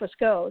that purpose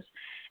goes.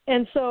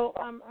 And so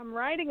I'm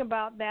writing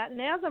about that,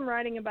 and as I'm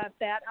writing about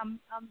that, I'm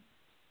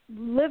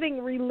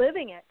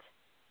reliving it,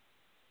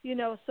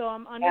 so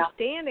I'm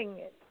understanding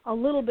it a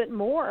little bit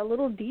more, a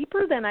little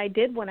deeper than I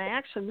did when I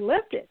actually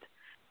lived it.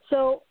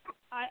 So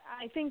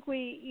I think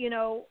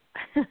you're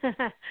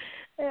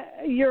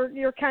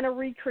kind of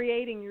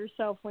recreating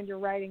yourself when you're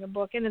writing a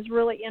book, and it's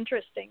really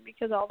interesting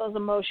because all those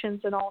emotions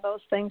and all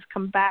those things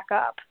come back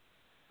up,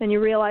 and you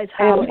realize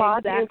how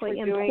exactly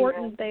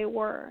important they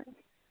were.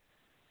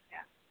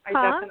 Yeah,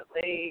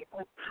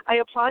 I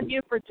applaud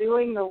you for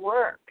doing the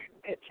work.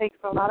 It takes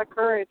a lot of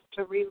courage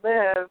to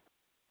relive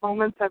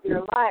moments of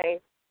your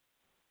life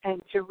and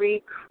to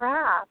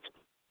recraft.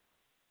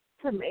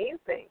 It's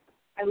amazing.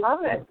 I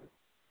love it.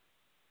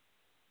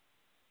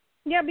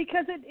 Yeah,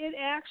 because it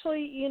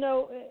actually,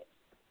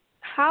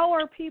 how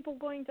are people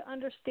going to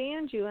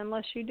understand you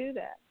unless you do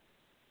that?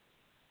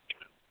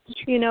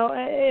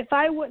 If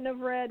I wouldn't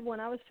have read,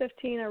 when I was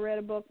 15, I read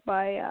a book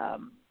by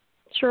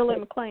Shirley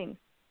MacLaine.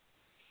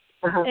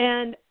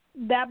 And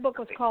that book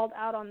was called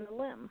Out on the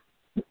Limb.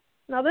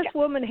 Now, this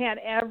woman had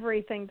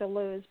everything to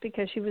lose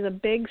because she was a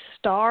big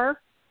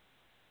star,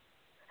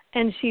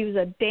 and she was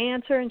a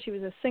dancer, and she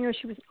was a singer,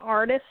 she was an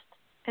artist,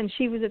 and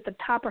she was at the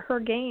top of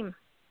her game.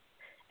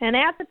 And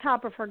at the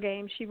top of her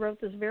game, she wrote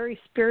this very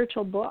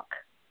spiritual book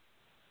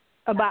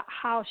about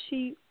how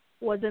she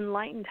was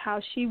enlightened,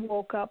 how she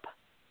woke up.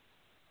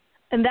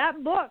 And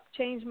that book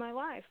changed my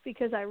life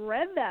because I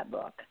read that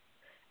book,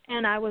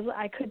 and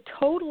I could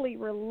totally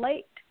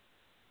relate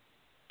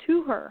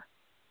to her.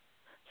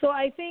 So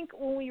I think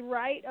when we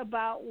write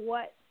about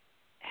what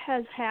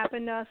has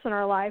happened to us in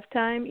our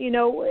lifetime,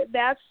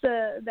 that's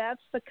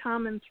the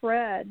common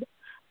thread.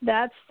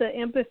 That's the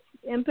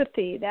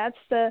empathy.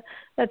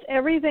 That's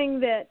everything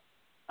that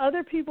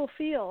other people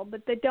feel,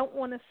 but they don't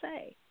want to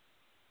say.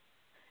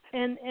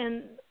 And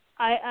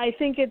I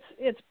think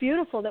it's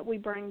beautiful that we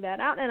bring that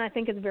out, and I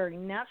think it's very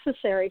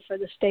necessary for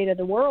the state of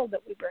the world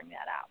that we bring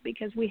that out,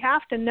 because we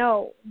have to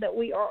know that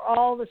we are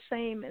all the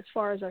same as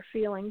far as our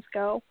feelings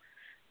go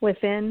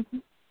within.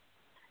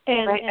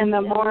 And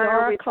the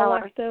more we tell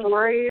our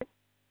stories,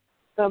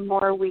 the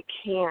more we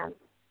can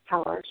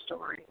tell our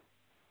story.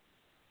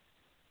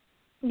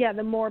 Yeah,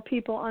 the more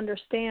people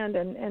understand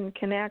and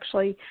can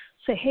actually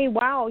say, hey,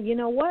 wow, you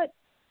know what?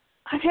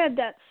 I've had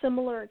that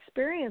similar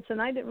experience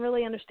and I didn't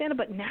really understand it,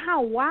 but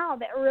now, wow,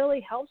 that really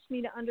helps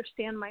me to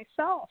understand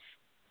myself.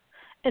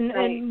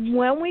 And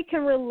when we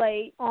can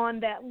relate on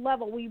that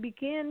level, we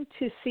begin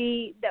to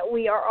see that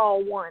we are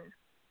all one.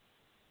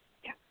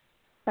 Yeah.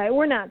 Right?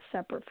 We're not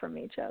separate from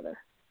each other.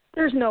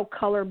 There's no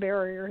color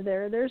barrier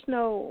there. There's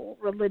no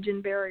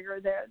religion barrier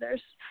there.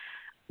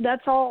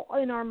 That's all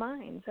in our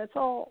minds. That's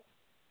all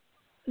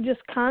just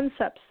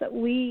concepts that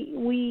we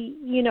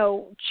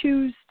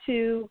choose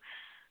to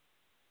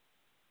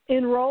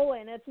enroll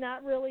in. It's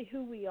not really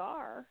who we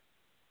are.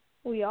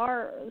 We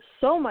are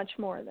so much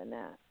more than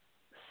that.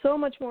 So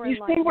much more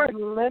enlightened. You say we're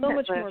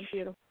limitless. So much more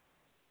beautiful.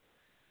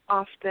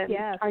 Often.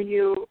 Yes. Are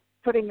you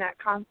putting that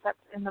concept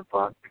in the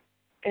book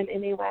in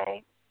any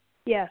way?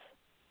 Yes.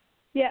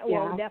 Yeah,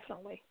 well,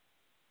 definitely.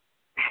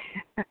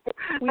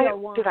 We are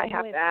one Did I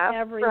have with to ask,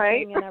 everything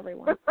right? and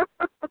everyone.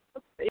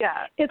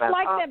 Yeah. It's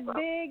like awesome. that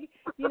big,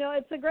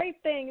 it's a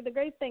great thing. The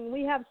great thing,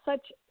 we have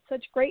such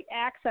great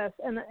access.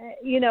 And,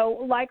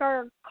 like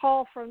our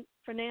call from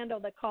Fernando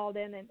that called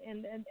in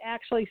and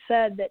actually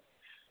said that,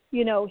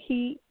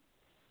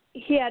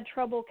 he had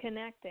trouble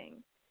connecting,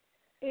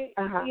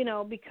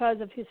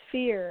 because of his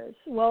fears.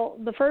 Well,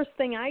 the first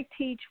thing I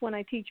teach when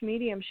I teach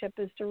mediumship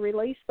is to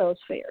release those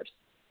fears,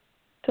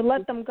 to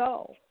let them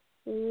go.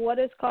 What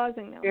is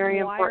causing them?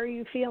 Very Why important. are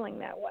you feeling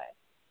that way?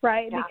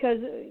 Right? Yeah. Because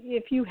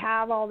if you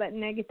have all that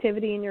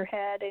negativity in your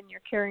head and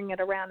you're carrying it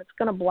around, it's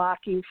going to block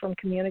you from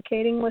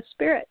communicating with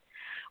spirit.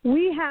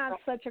 We have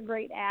such a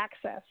great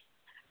access.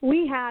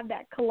 We have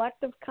that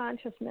collective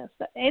consciousness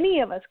that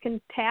any of us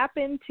can tap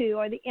into,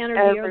 or the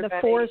energy or the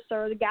force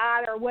or the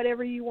God or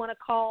whatever you want to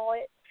call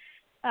it,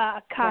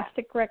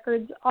 Akashic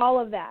records, all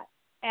of that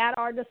at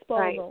our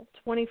disposal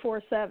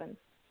 24/7.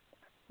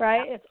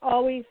 Right? It's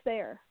always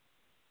there.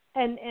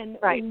 And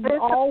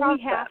all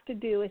we have to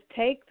do is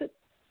take the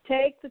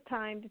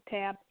time to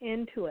tap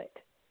into it.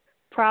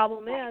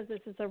 Problem is, this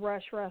is a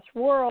rush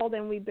world,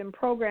 and we've been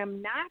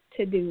programmed not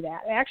to do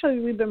that. Actually,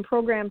 we've been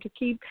programmed to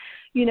keep,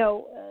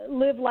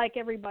 live like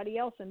everybody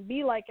else and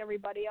be like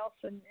everybody else,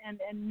 and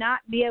not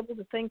be able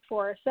to think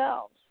for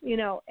ourselves.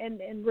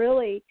 And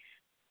really,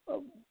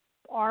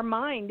 our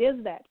mind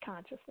is that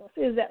consciousness,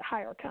 is that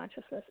higher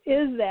consciousness,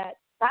 is that.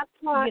 That's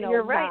why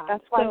you're right. God.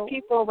 That's why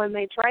people, when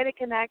they try to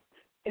connect,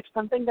 if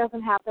something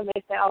doesn't happen,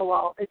 they say, "Oh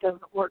well, it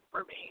doesn't work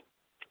for me."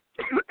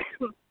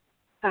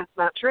 That's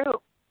not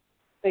true.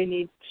 They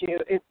need to.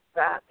 It's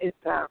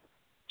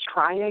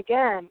try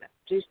again.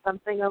 Do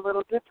something a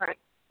little different.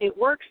 It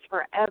works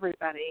for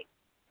everybody.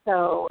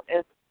 So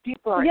if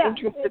people are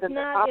interested in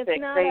the topic,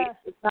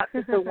 it's not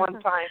just a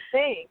one-time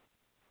thing.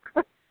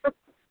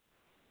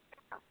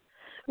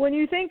 When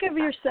you think of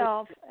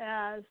yourself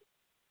as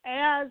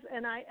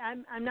and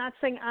I'm not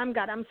saying I'm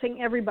God, I'm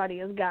saying everybody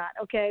is God,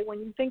 okay? When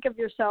you think of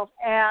yourself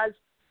as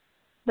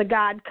the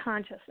God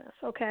consciousness,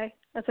 okay?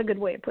 That's a good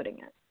way of putting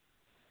it.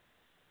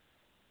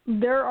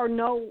 There are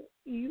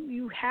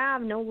you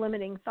have no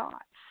limiting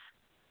thoughts,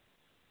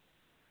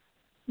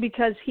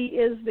 because he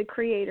is the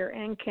creator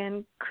and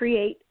can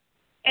create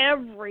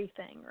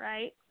everything,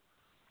 right?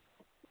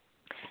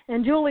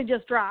 And Julie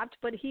just dropped,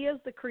 but he is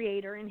the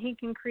creator and he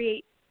can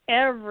create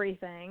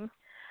everything.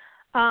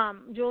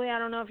 Julie, I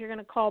don't know if you're going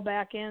to call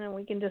back in and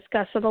we can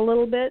discuss it a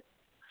little bit.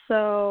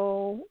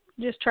 So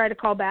just try to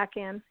call back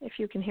in if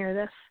you can hear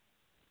this.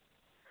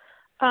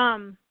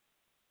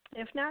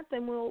 If not,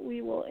 then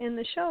we will end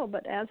the show.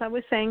 But as I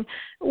was saying,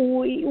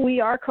 we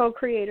are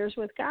co-creators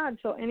with God.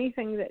 So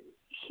anything that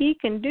he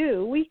can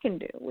do, we can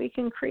do. We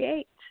can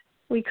create.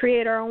 We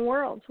create our own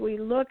worlds. We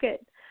look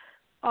at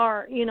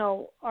our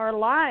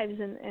lives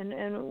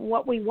and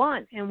what we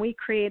want, and we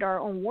create our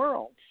own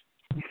worlds.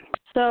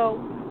 So,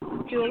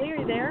 Julie, are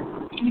you there?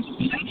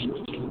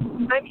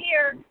 I'm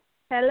here.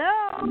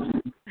 Hello.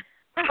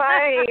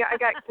 Hi, I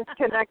got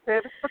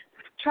disconnected.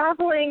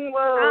 Traveling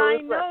woes. I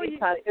know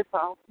it's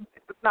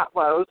not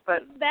woes,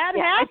 but that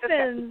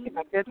happens.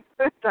 I just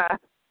got disconnected.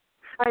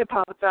 I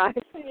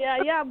apologize.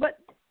 Yeah, but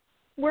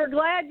we're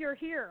glad you're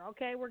here.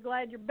 Okay, we're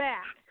glad you're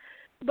back.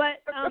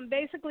 But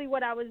basically,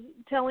 what I was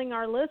telling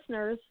our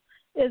listeners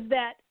is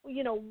that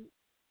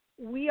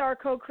we are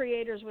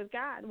co-creators with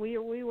God. We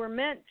were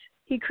meant.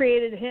 He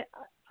created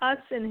us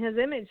in his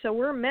image, so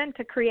we're meant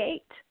to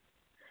create.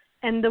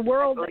 And the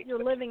world that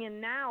you're living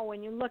in now,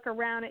 when you look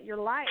around at your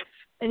life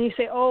and you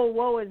say, "Oh,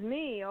 woe is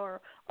me,"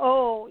 or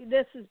 "Oh,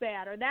 this is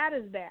bad," or "That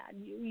is bad,"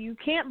 you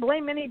can't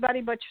blame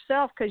anybody but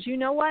yourself, because you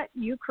know what?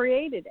 You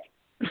created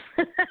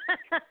it.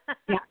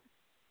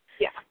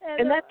 Yeah.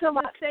 And that's a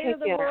lot. The state of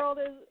the world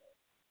is.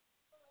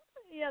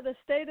 Yeah,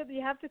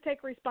 you have to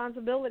take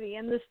responsibility,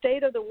 and the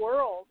state of the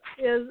world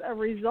is a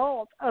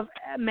result of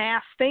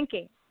mass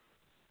thinking,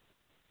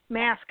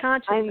 mass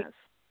consciousness.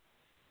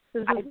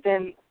 I've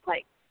been,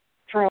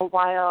 for a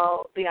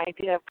while, the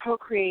idea of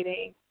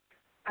co-creating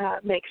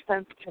makes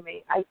sense to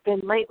me. I've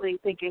been lately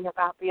thinking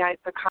about the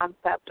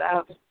concept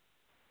of,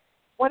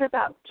 what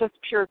about just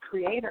pure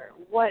creator?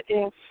 What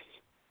if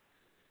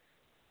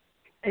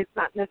it's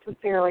not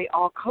necessarily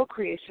all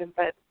co-creation,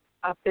 but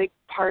a big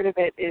part of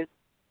it is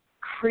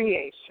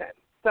creation?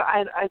 So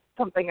it's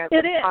something I've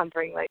been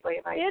pondering lately.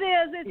 And it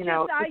is. It's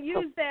just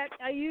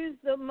I use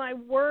my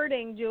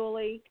wording,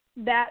 Julie,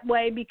 that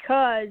way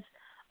because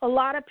a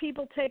lot of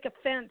people take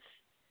offense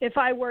if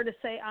I were to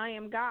say I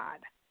am God.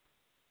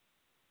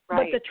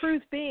 Right. But the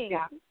truth being,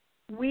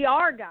 we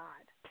are God.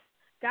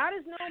 God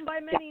is known by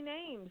many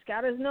names.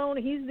 God is known,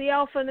 he's the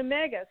Alpha and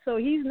Omega, so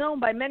he's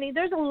known by many.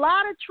 There's a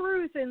lot of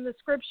truth in the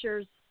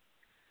scriptures,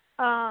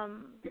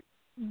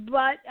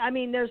 but, I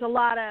mean, there's a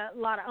lot of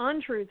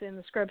untruth in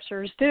the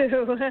scriptures,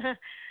 too,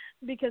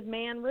 because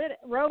man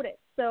wrote it.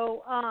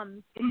 So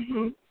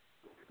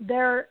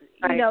there,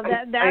 you know,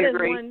 that is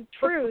one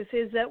truth,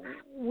 is that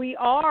we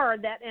are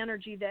that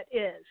energy that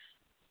is.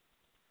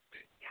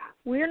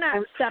 We're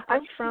not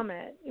separate from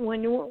it.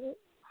 When you...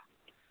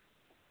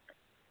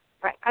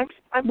 Right. I'm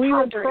we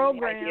were pondering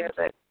programmed.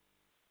 the idea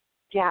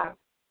that,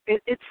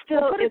 it's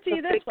still it's a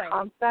big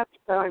concept,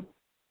 so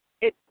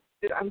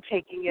I'm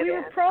taking it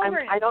in.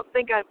 I don't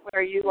think I'm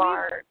where you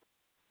are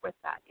with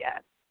that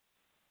yet.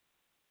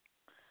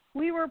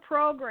 We were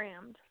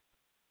programmed.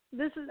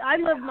 I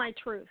live my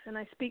truth, and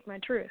I speak my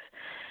truth.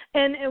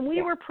 And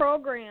we were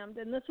programmed,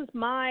 and this is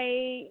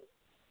my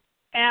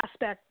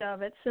aspect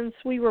of it, since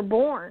we were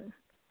born,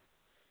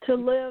 to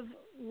live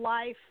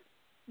life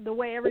the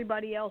way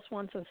everybody else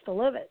wants us to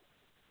live it.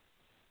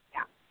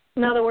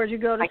 In other words, you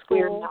go to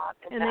school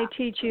and they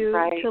teach you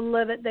to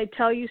live it. They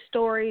tell you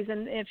stories,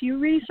 and if you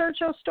research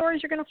those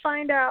stories, you're going to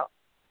find out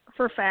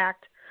for a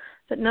fact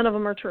that none of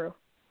them are true.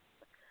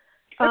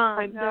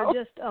 They're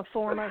just a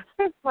form of.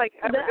 It's like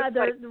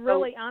they're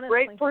really, honestly,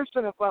 great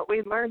portion of what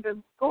we learned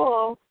in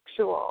school.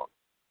 So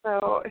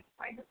it's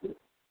like,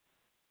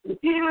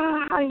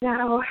 yeah, I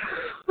know.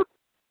 It's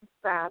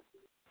sad.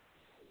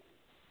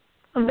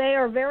 They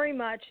are very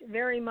much,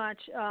 very much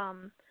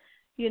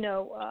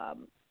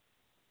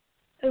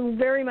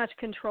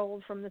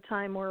controlled from the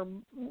time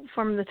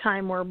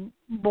we're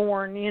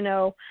born. You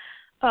know,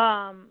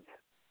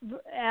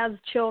 as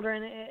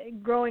children,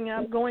 growing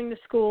up, going to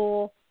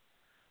school,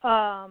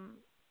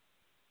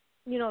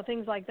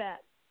 things like that.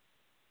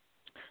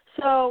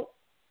 So,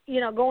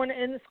 going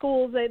in the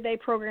schools, they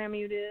program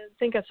you to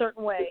think a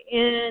certain way.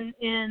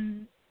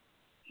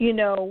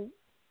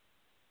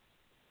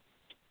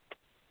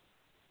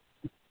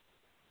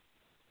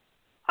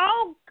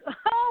 Oh,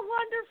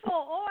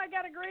 wonderful. Oh, I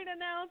got a great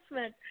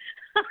announcement.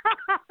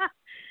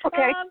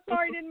 Okay. I'm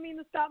sorry, didn't mean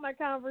to stop my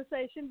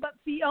conversation, but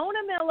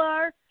Fiona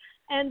Miller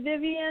and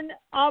Vivian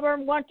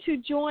Auburn want to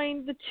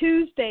join the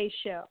Tuesday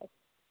show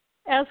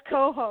as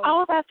co-hosts.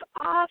 Oh, that's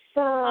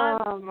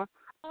awesome.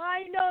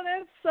 I know,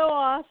 that's so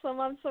awesome.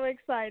 I'm so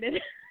excited.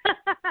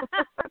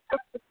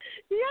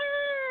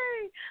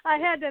 Yay! I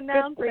had to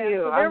announce that.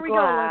 You. So there I'm we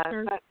glad. go,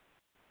 listeners.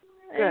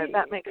 Good.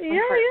 That makes sense.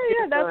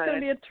 Yeah. That's going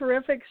to be a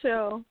terrific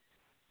show.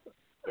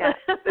 Yes,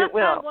 it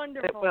will.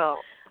 Wonderful. It will.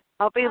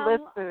 I'll be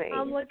listening.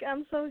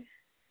 I'm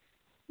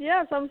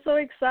so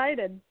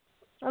excited.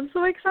 I'm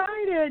so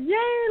excited.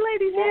 Yay,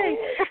 ladies, yay.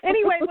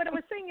 Anyway, what I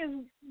was saying is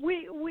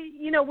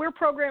we're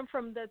programmed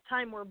from the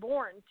time we're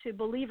born to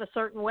believe a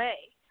certain way,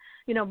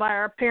 by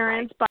our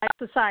parents, by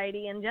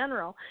society in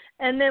general.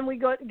 And then we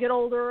get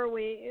older,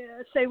 we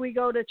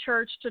go to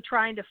church to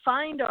trying to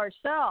find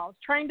ourselves,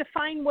 trying to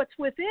find what's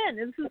within.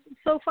 This is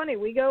so funny.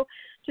 We go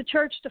to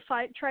church to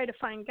try to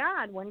find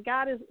God, when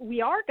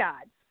we are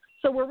God.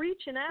 So we're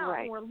reaching out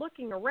and we're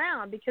looking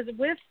around, because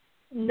with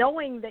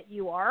knowing that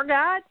you are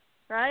God,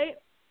 right?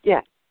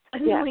 Yes.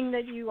 Knowing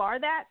that you are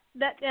that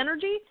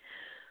energy,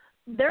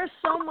 there's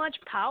so much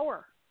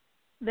power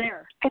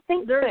there. I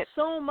think there's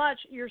so much.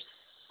 You're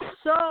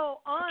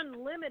so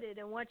unlimited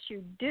in what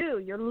you do.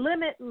 You're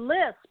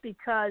limitless,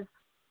 because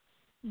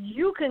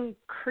you can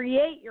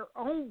create your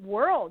own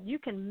world. You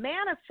can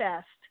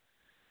manifest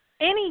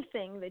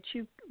anything that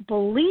you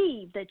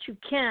believe that you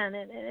can.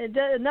 And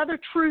another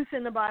truth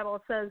in the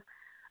Bible says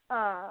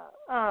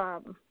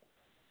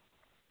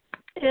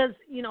is,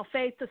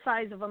 faith the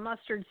size of a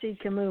mustard seed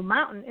can move a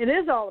mountain. It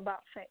is all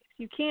about faith.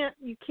 You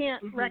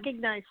can't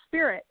recognize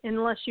spirit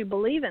unless you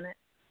believe in it.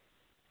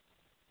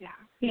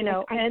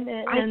 Yeah.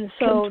 I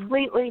so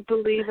completely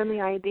believe in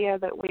the idea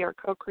that we are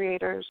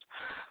co-creators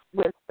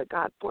with the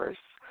God force.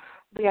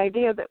 The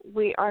idea that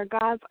we are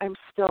gods, I'm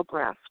still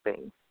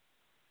grasping.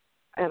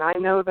 And I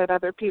know that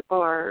other people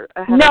are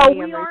ahead of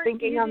me and they're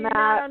thinking on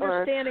that.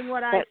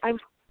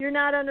 You're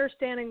not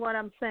understanding what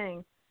I'm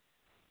saying.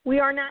 We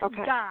are not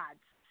gods.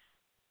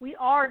 We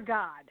are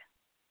God.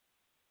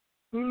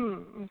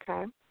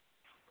 Okay.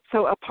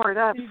 So a part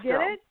of. You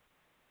get it?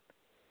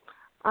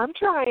 I'm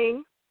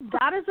trying.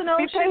 God is an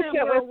ocean, and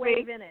we're a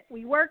wave in it.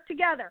 We work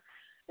together.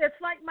 It's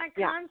like my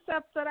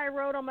concepts that I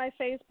wrote on my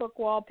Facebook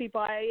wall.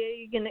 People,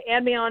 you can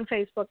add me on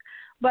Facebook.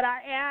 But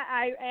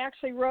I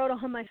actually wrote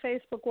on my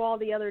Facebook wall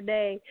the other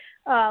day,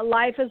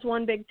 life is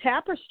one big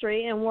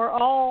tapestry, and we're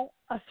all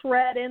a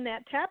thread in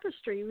that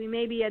tapestry. We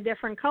may be a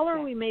different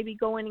color. We may be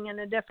going in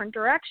a different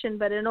direction.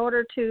 But in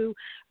order to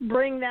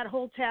bring that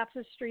whole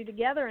tapestry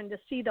together and to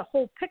see the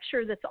whole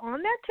picture that's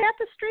on that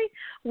tapestry,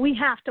 we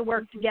have to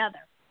work together.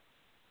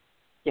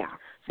 Yeah.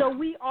 So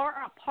we are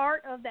a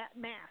part of that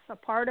mass, a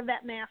part of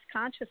that mass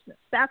consciousness.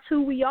 That's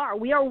who we are.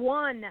 We are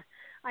one.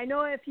 I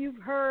know if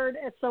you've heard,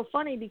 it's so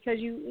funny because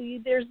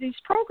there's these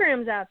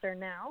programs out there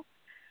now.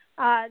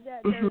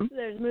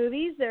 There's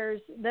movies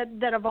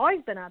that have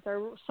always been out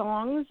there,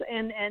 songs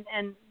and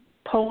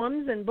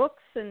poems and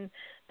books, and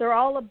they're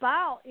all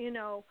about,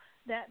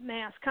 that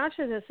mass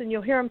consciousness, and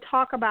you'll hear them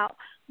talk about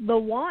the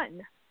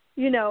one,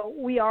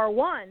 we are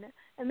one.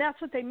 And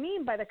that's what they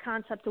mean by the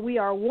concept that we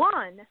are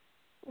one.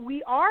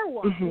 We are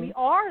one. We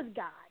are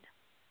God.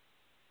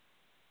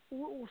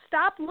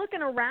 Stop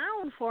looking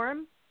around for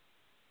him.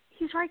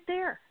 He's right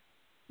there.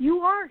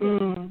 You are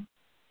him.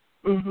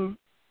 And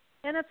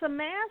it's a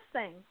mass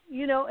thing.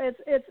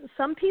 It's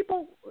some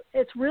people,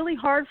 it's really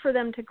hard for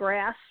them to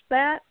grasp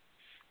that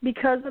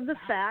because of the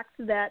fact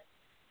that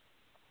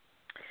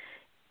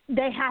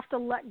they have to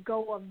let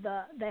go of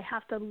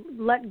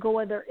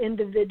their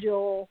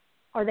individual,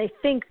 or they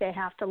think they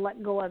have to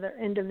let go of their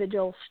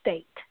individual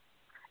state.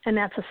 And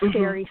that's a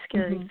scary,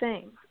 scary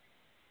thing.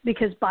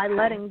 Because by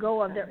letting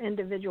go of their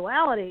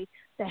individuality,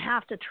 they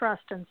have to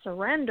trust and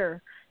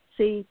surrender.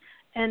 See,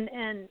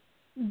 and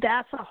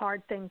that's a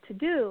hard thing to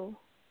do.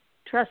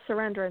 Trust,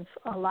 surrender, and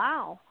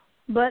allow.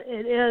 But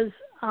it is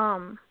a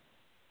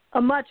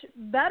much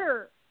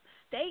better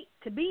state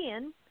to be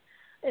in.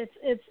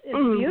 It's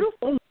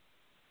beautiful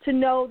to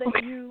know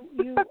that you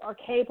are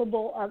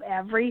capable of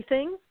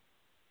everything,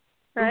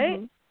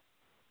 right?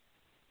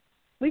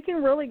 We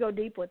can really go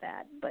deep with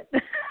that, but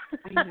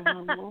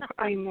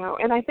I know,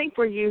 and I think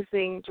we're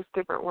using just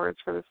different words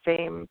for the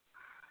same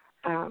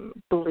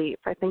belief.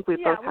 I think we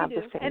both have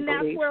the same and belief.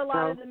 And that's where a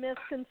lot of the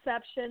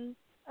misconception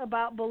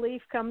about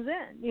belief comes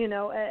in.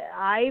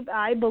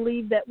 I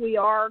believe that we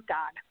are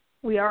God.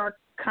 We are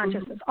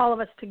consciousness, all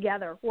of us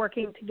together,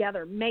 working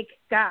together, make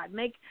God,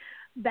 make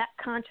that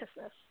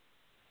consciousness.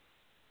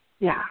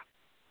 Yeah.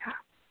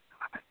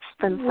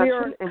 It's been such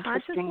an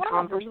interesting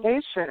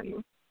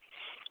conversation.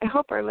 I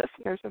hope our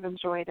listeners have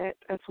enjoyed it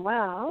as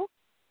well.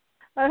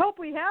 I hope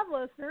we have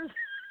listeners.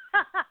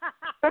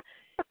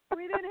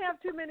 We didn't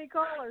have too many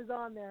callers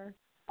on there.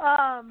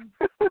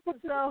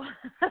 So,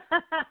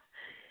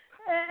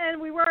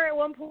 and we were at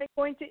one point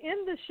going to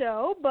end the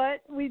show,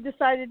 but we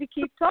decided to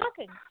keep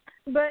talking.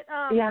 But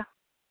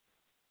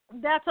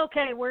that's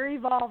okay. We're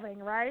evolving,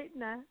 right?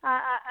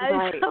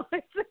 Right. So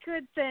it's a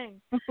good thing.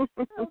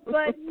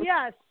 But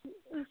yes,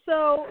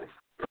 so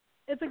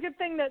it's a good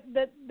thing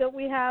that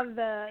we have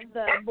the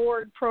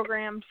board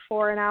programmed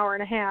for an hour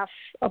and a half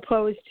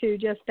opposed to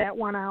just that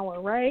 1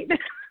 hour, right?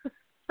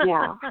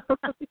 Yeah.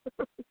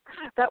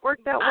 That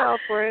worked out well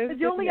for us.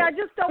 Julie, I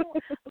just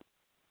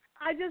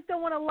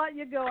don't want to let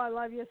you go. I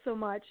love you so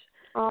much.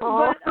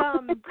 Oh,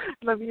 but,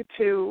 love you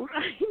too.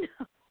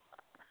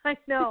 I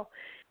know.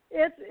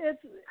 It's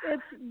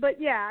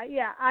but yeah.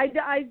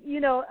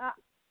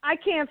 I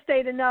can't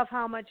state enough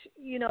how much,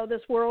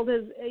 this world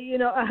is,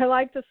 I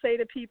like to say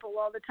to people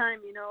all the time,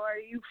 are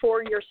you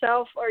for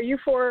yourself? Are you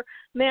for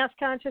mass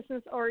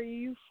consciousness? Or are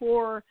you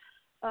for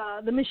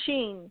the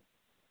machine?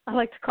 I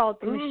like to call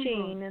it the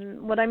machine.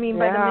 And what I mean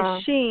by the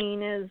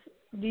machine is,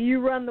 do you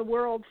run the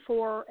world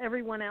for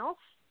everyone else?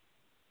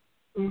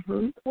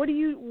 What are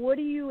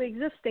you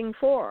existing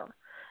for?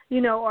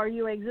 Are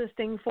you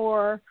existing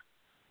for,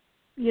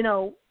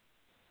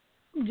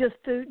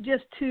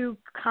 just to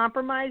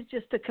compromise,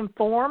 just to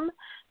conform,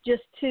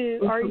 just to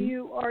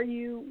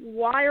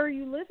why are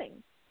you living?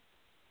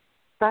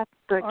 That's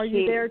the key. Are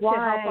you there to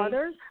help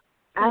others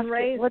and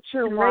raise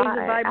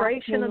the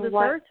vibration of this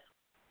earth?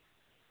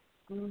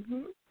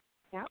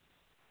 Yeah.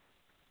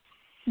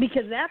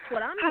 Because that's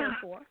what I'm here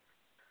for.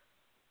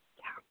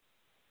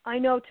 I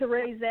know, to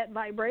raise that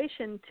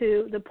vibration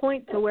to the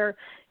point to where,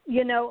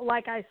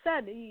 like I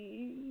said,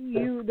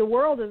 the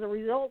world is a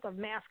result of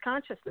mass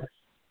consciousness.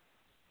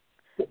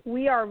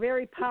 We are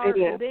very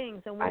powerful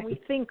beings, and when we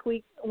think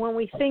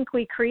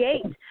we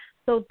create.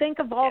 So think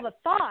of all the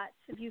thoughts.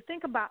 If you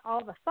think about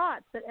all the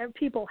thoughts that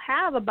people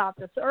have about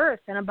this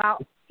earth and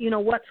about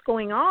what's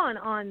going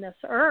on this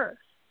earth.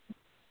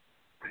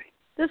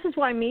 This is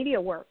why media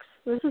works.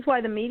 This is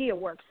why the media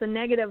works. The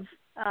negative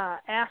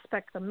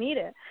aspect of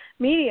media,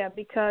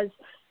 because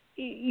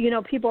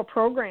people are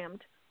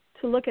programmed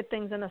to look at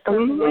things in a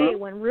certain way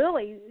when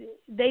really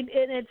and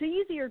it's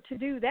easier to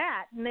do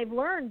that, and they've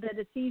learned that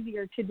it's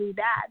easier to do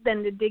that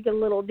than to dig a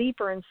little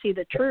deeper and see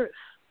the truth.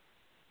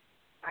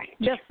 Right.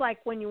 Just like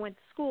when you went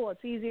to school,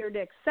 it's easier to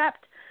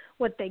accept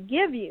what they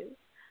give you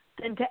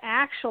than to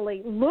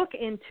actually look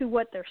into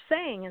what they're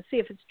saying and see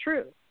if it's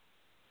true.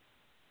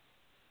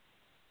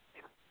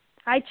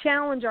 I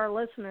challenge our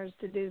listeners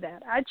to do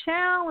that. I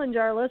challenge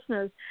our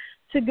listeners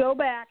to go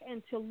back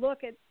and to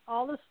look at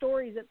all the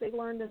stories that they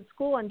learned in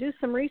school and do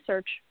some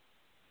research.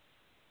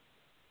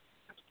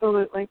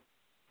 Absolutely.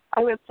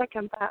 I would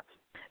second that.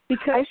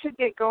 Because I should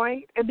get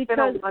going. It's been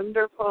a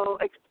wonderful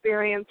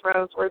experience,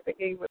 Rose,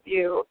 working with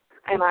you,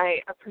 and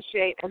I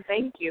appreciate and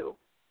thank you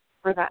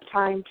for that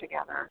time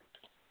together.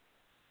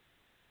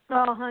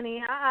 Oh,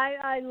 honey,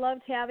 I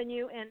loved having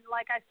you, and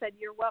like I said,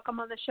 you're welcome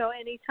on the show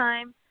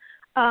anytime.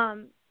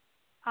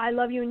 I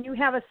love you, and you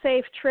have a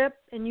safe trip,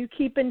 and you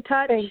keep in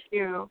touch. Thank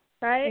you.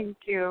 Right? Thank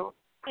you.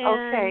 And,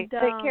 okay,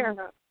 take care of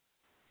it.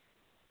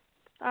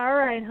 All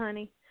right,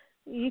 honey.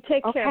 You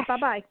take care.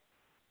 Bye-bye.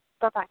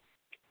 Bye-bye.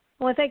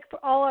 I want to thank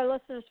all our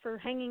listeners for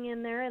hanging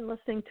in there and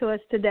listening to us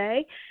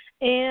today.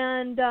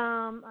 And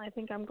I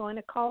think I'm going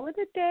to call it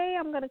a day.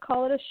 I'm going to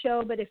call it a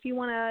show. But if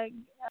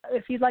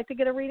you'd like to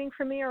get a reading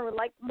from me or would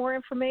like more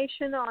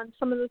information on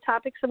some of the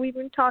topics that we've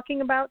been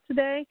talking about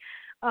today,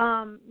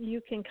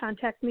 you can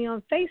contact me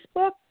on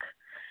Facebook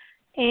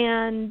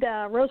and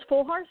Rose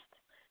Fullhorst.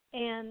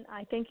 And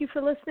I thank you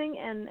for listening.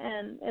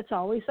 And it's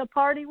always a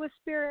party with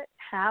spirit.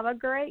 Have a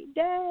great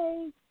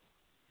day.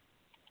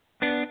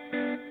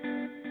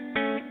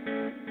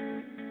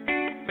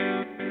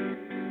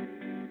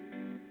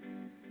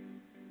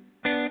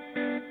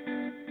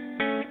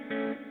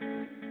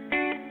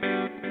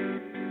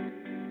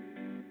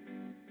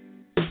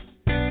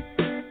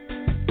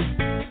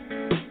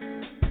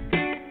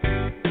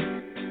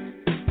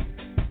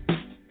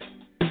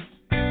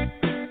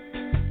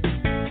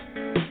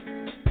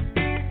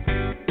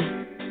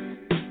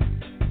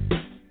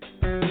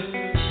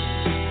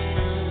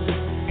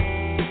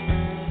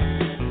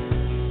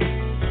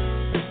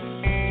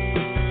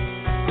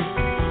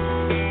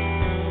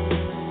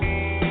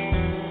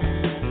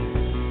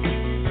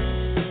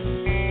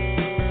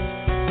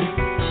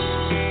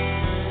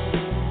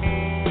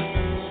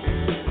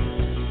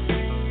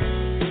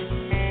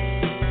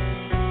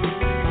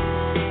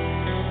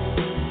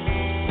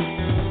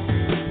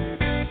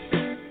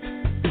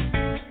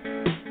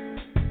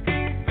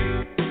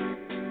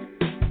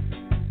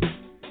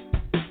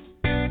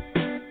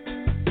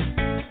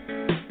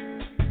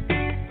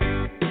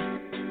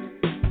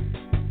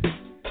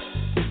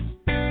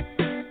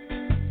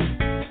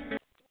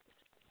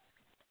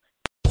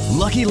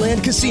 Lucky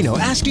Land Casino,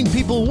 asking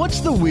people,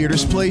 what's the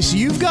weirdest place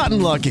you've gotten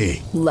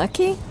lucky?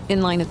 Lucky?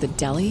 In line at the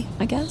deli,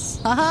 I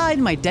guess? Aha,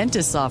 in my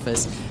dentist's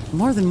office.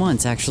 More than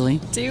once, actually.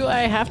 Do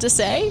I have to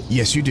say?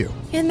 Yes, you do.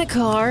 In the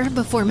car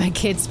before my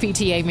kids'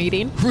 PTA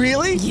meeting.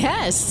 Really?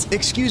 Yes.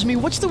 Excuse me,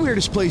 what's the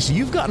weirdest place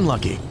you've gotten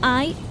lucky?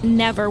 I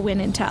never win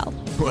and tell.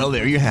 Well,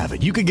 there you have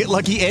it. You can get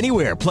lucky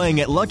anywhere,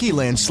 playing at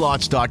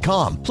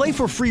LuckyLandSlots.com. Play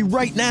for free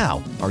right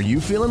now. Are you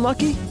feeling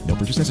lucky? No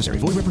purchase necessary.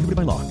 Void where prohibited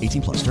by law.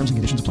 18+. Terms and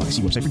conditions apply.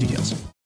 See website for details.